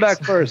will come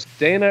back first,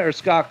 Dana or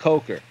Scott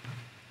Coker?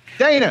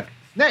 Dana,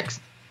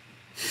 next.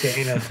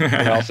 Dana.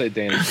 I'll say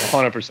Dana,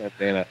 100%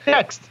 Dana.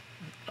 Next.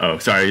 Oh,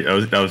 sorry,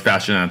 that was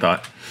faster than I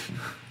thought.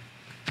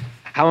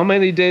 How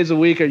many days a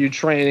week are you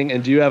training,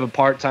 and do you have a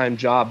part-time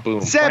job?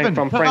 Boom. 7.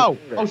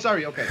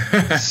 Sorry. Okay.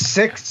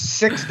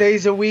 6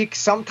 days a week,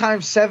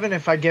 sometimes 7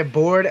 if I get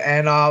bored,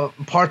 and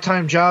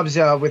part-time jobs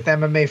with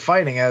MMA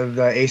fighting at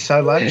the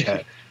A-Side Live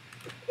Chat.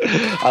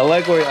 I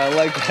like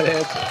that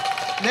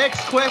answer.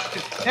 Next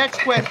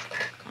question.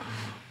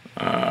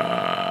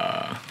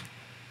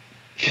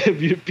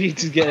 Give you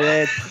pizza get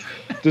it.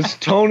 Does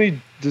Tony's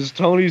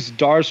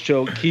Darce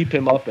choke keep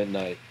him up at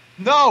night?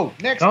 No.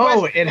 Next No,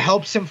 question. it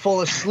helps him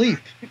fall asleep.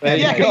 There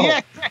you go.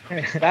 Yeah.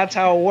 That's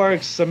how it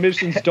works.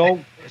 Submissions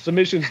don't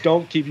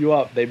keep you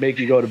up. They make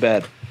you go to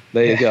bed.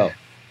 There you go.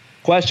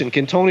 Question: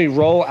 Can Tony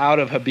roll out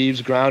of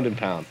Khabib's ground and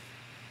pound?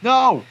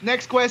 No.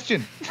 Next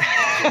question.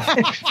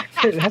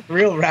 That's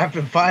real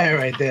rapid fire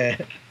right there.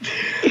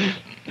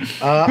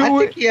 I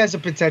think he has a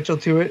potential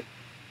to it.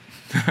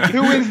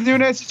 Who wins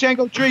Nunes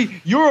Shevchenko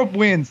 3? Europe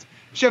wins.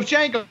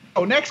 Shevchenko.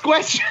 Next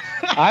question.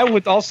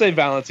 I'll say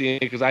Valentina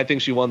because I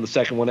think she won the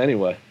second one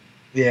anyway.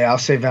 Yeah, I'll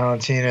say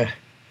Valentina.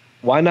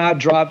 Why not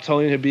drop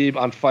Tony and Khabib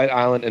on Fight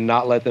Island and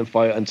not let them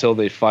fight until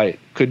they fight?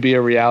 Could be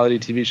a reality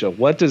TV show.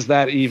 What does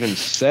that even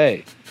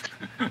say?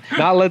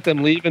 Not let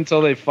them leave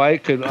until they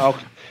fight?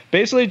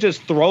 Basically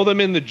just throw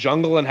them in the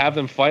jungle and have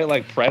them fight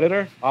like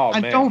Predator? Oh,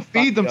 And man. don't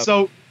feed them,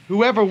 so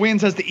whoever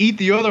wins has to eat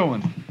the other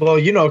one. Well,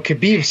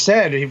 Khabib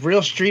said a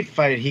real street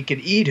fight, he could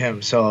eat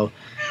him, so...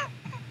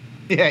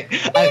 Yeah,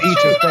 I'll eat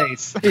your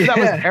face. Yeah. That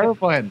was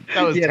terrifying.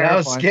 That was terrifying. That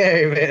was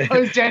scary, man. I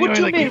was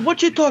genuinely What you mean?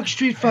 What you talk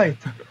street fight?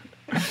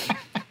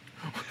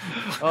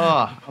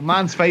 Oh, a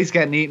man's face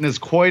getting eaten is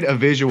quite a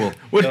visual.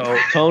 So,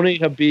 Tony,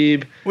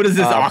 Khabib. What is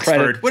this,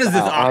 Oxford? Predator. What is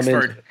this,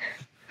 Oxford?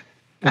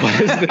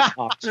 What is this, Oxford?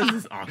 What is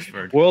this,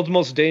 Oxford? World's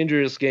most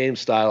dangerous game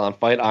style on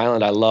Fight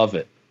Island. I love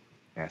it.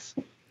 Yes.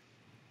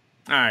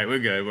 All right, we're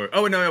good.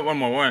 Oh, no, one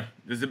more.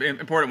 This is an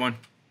important one.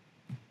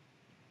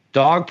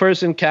 Dog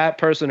person, cat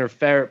person, or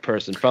ferret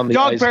person from the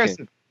Dog Ice person.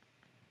 King?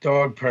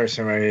 Dog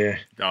person right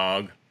here.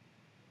 Dog.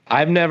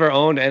 I've never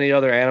owned any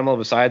other animal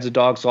besides a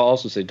dog, so I'll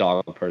also say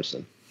dog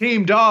person.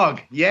 Team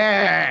dog.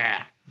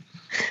 Yeah.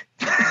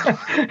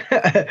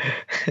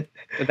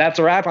 That's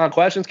a wrap on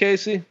questions,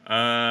 Casey?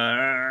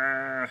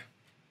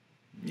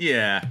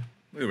 Yeah,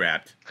 we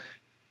wrapped.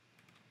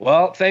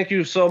 Well, thank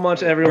you so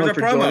much, everyone, Where's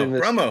for the promo? joining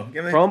this. Promo.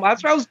 Give me... Promo.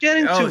 That's what I was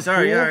getting to. Oh,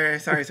 sorry. fool. Yeah,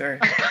 sorry.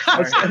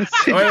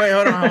 Wait,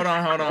 hold on.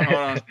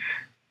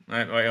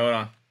 Wait, hold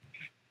on.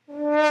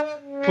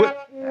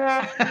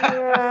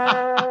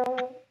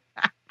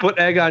 Put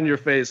egg on your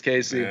face,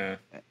 Casey. Yeah.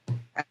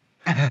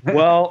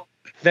 Well,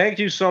 thank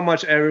you so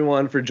much,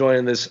 everyone, for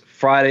joining this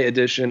Friday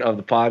edition of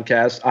the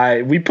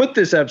podcast. We put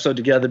this episode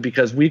together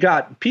because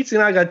Pete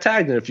and I got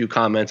tagged in a few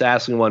comments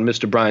asking when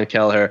Mr. Brian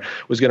Kelleher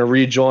was going to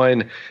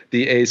rejoin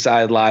the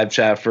A-Side live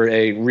chat for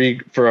a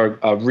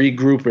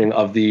regrouping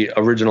of the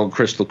original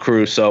Crystal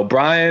Crew. So,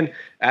 Brian,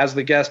 as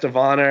the guest of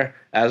honor,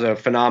 as a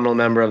phenomenal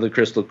member of the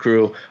Crystal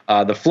Crew,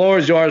 the floor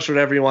is yours for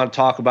whatever you want to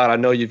talk about. I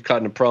know you've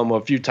cut in a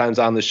promo a few times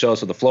on the show,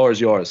 so the floor is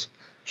yours.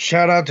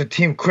 Shout out to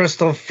Team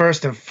Crystal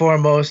first and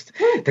foremost.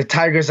 The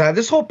Tiger's Eye.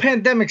 This whole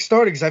pandemic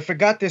started because I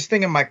forgot this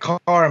thing in my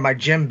car in my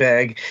gym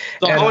bag.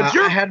 So,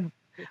 and,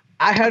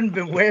 I hadn't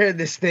been wearing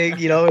this thing,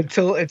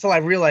 until I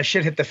realized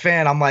shit hit the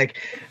fan. I'm like,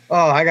 oh,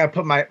 I gotta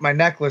put my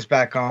necklace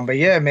back on. But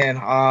yeah,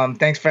 man,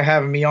 thanks for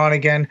having me on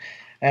again.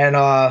 And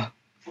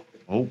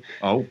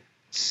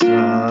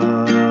somewhere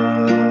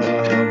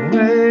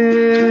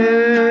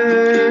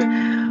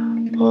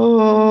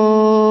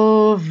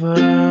over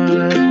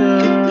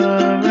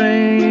the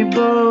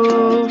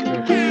rainbow,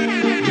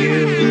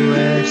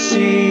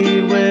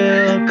 UFC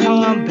will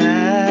come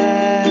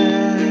back.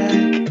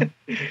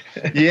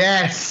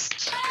 Yes.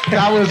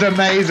 That was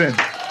amazing.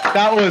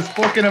 That was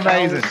fucking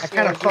amazing. I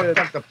kind of fucked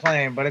up the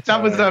plane, but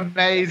That was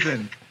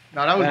amazing.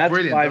 No, that was That's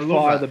brilliant. by I love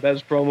far that. the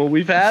best promo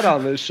we've had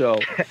on this show.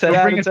 10 We're out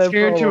of bringing 10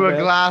 tear to promo, a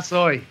man. glass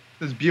eye.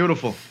 It's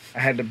beautiful. I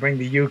had to bring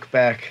the uke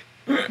back.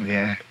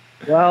 Yeah.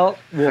 Well,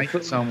 Thank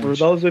you so for much.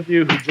 those of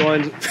you who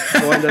joined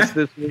us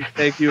this week,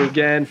 thank you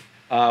again.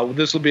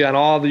 This will be on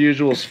all the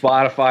usual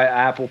Spotify,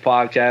 Apple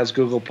Podcasts,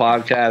 Google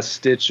Podcasts,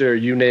 Stitcher,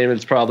 you name it,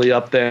 it's probably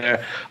up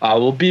there.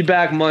 We'll be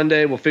back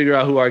Monday. We'll figure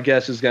out who our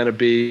guest is going to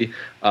be.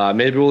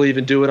 Maybe we'll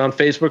even do it on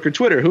Facebook or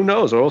Twitter. Who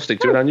knows? Or we'll stick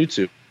to it on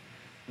YouTube.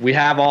 We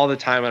have all the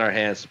time in our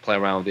hands to play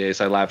around with the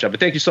A-Side Live Chat.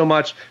 But thank you so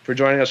much for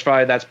joining us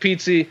Friday. That's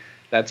Pete.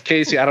 That's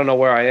Casey. I don't know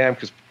where I am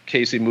because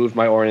Casey moved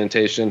my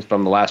orientation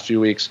from the last few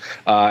weeks.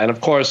 And,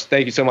 of course,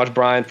 thank you so much,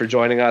 Brian, for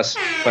joining us.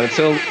 But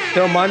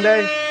until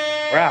Monday,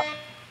 we're out.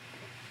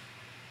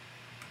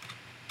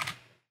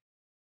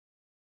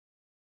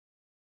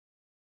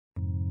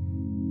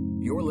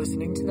 You're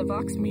listening to the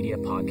Vox Media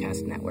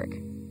Podcast Network.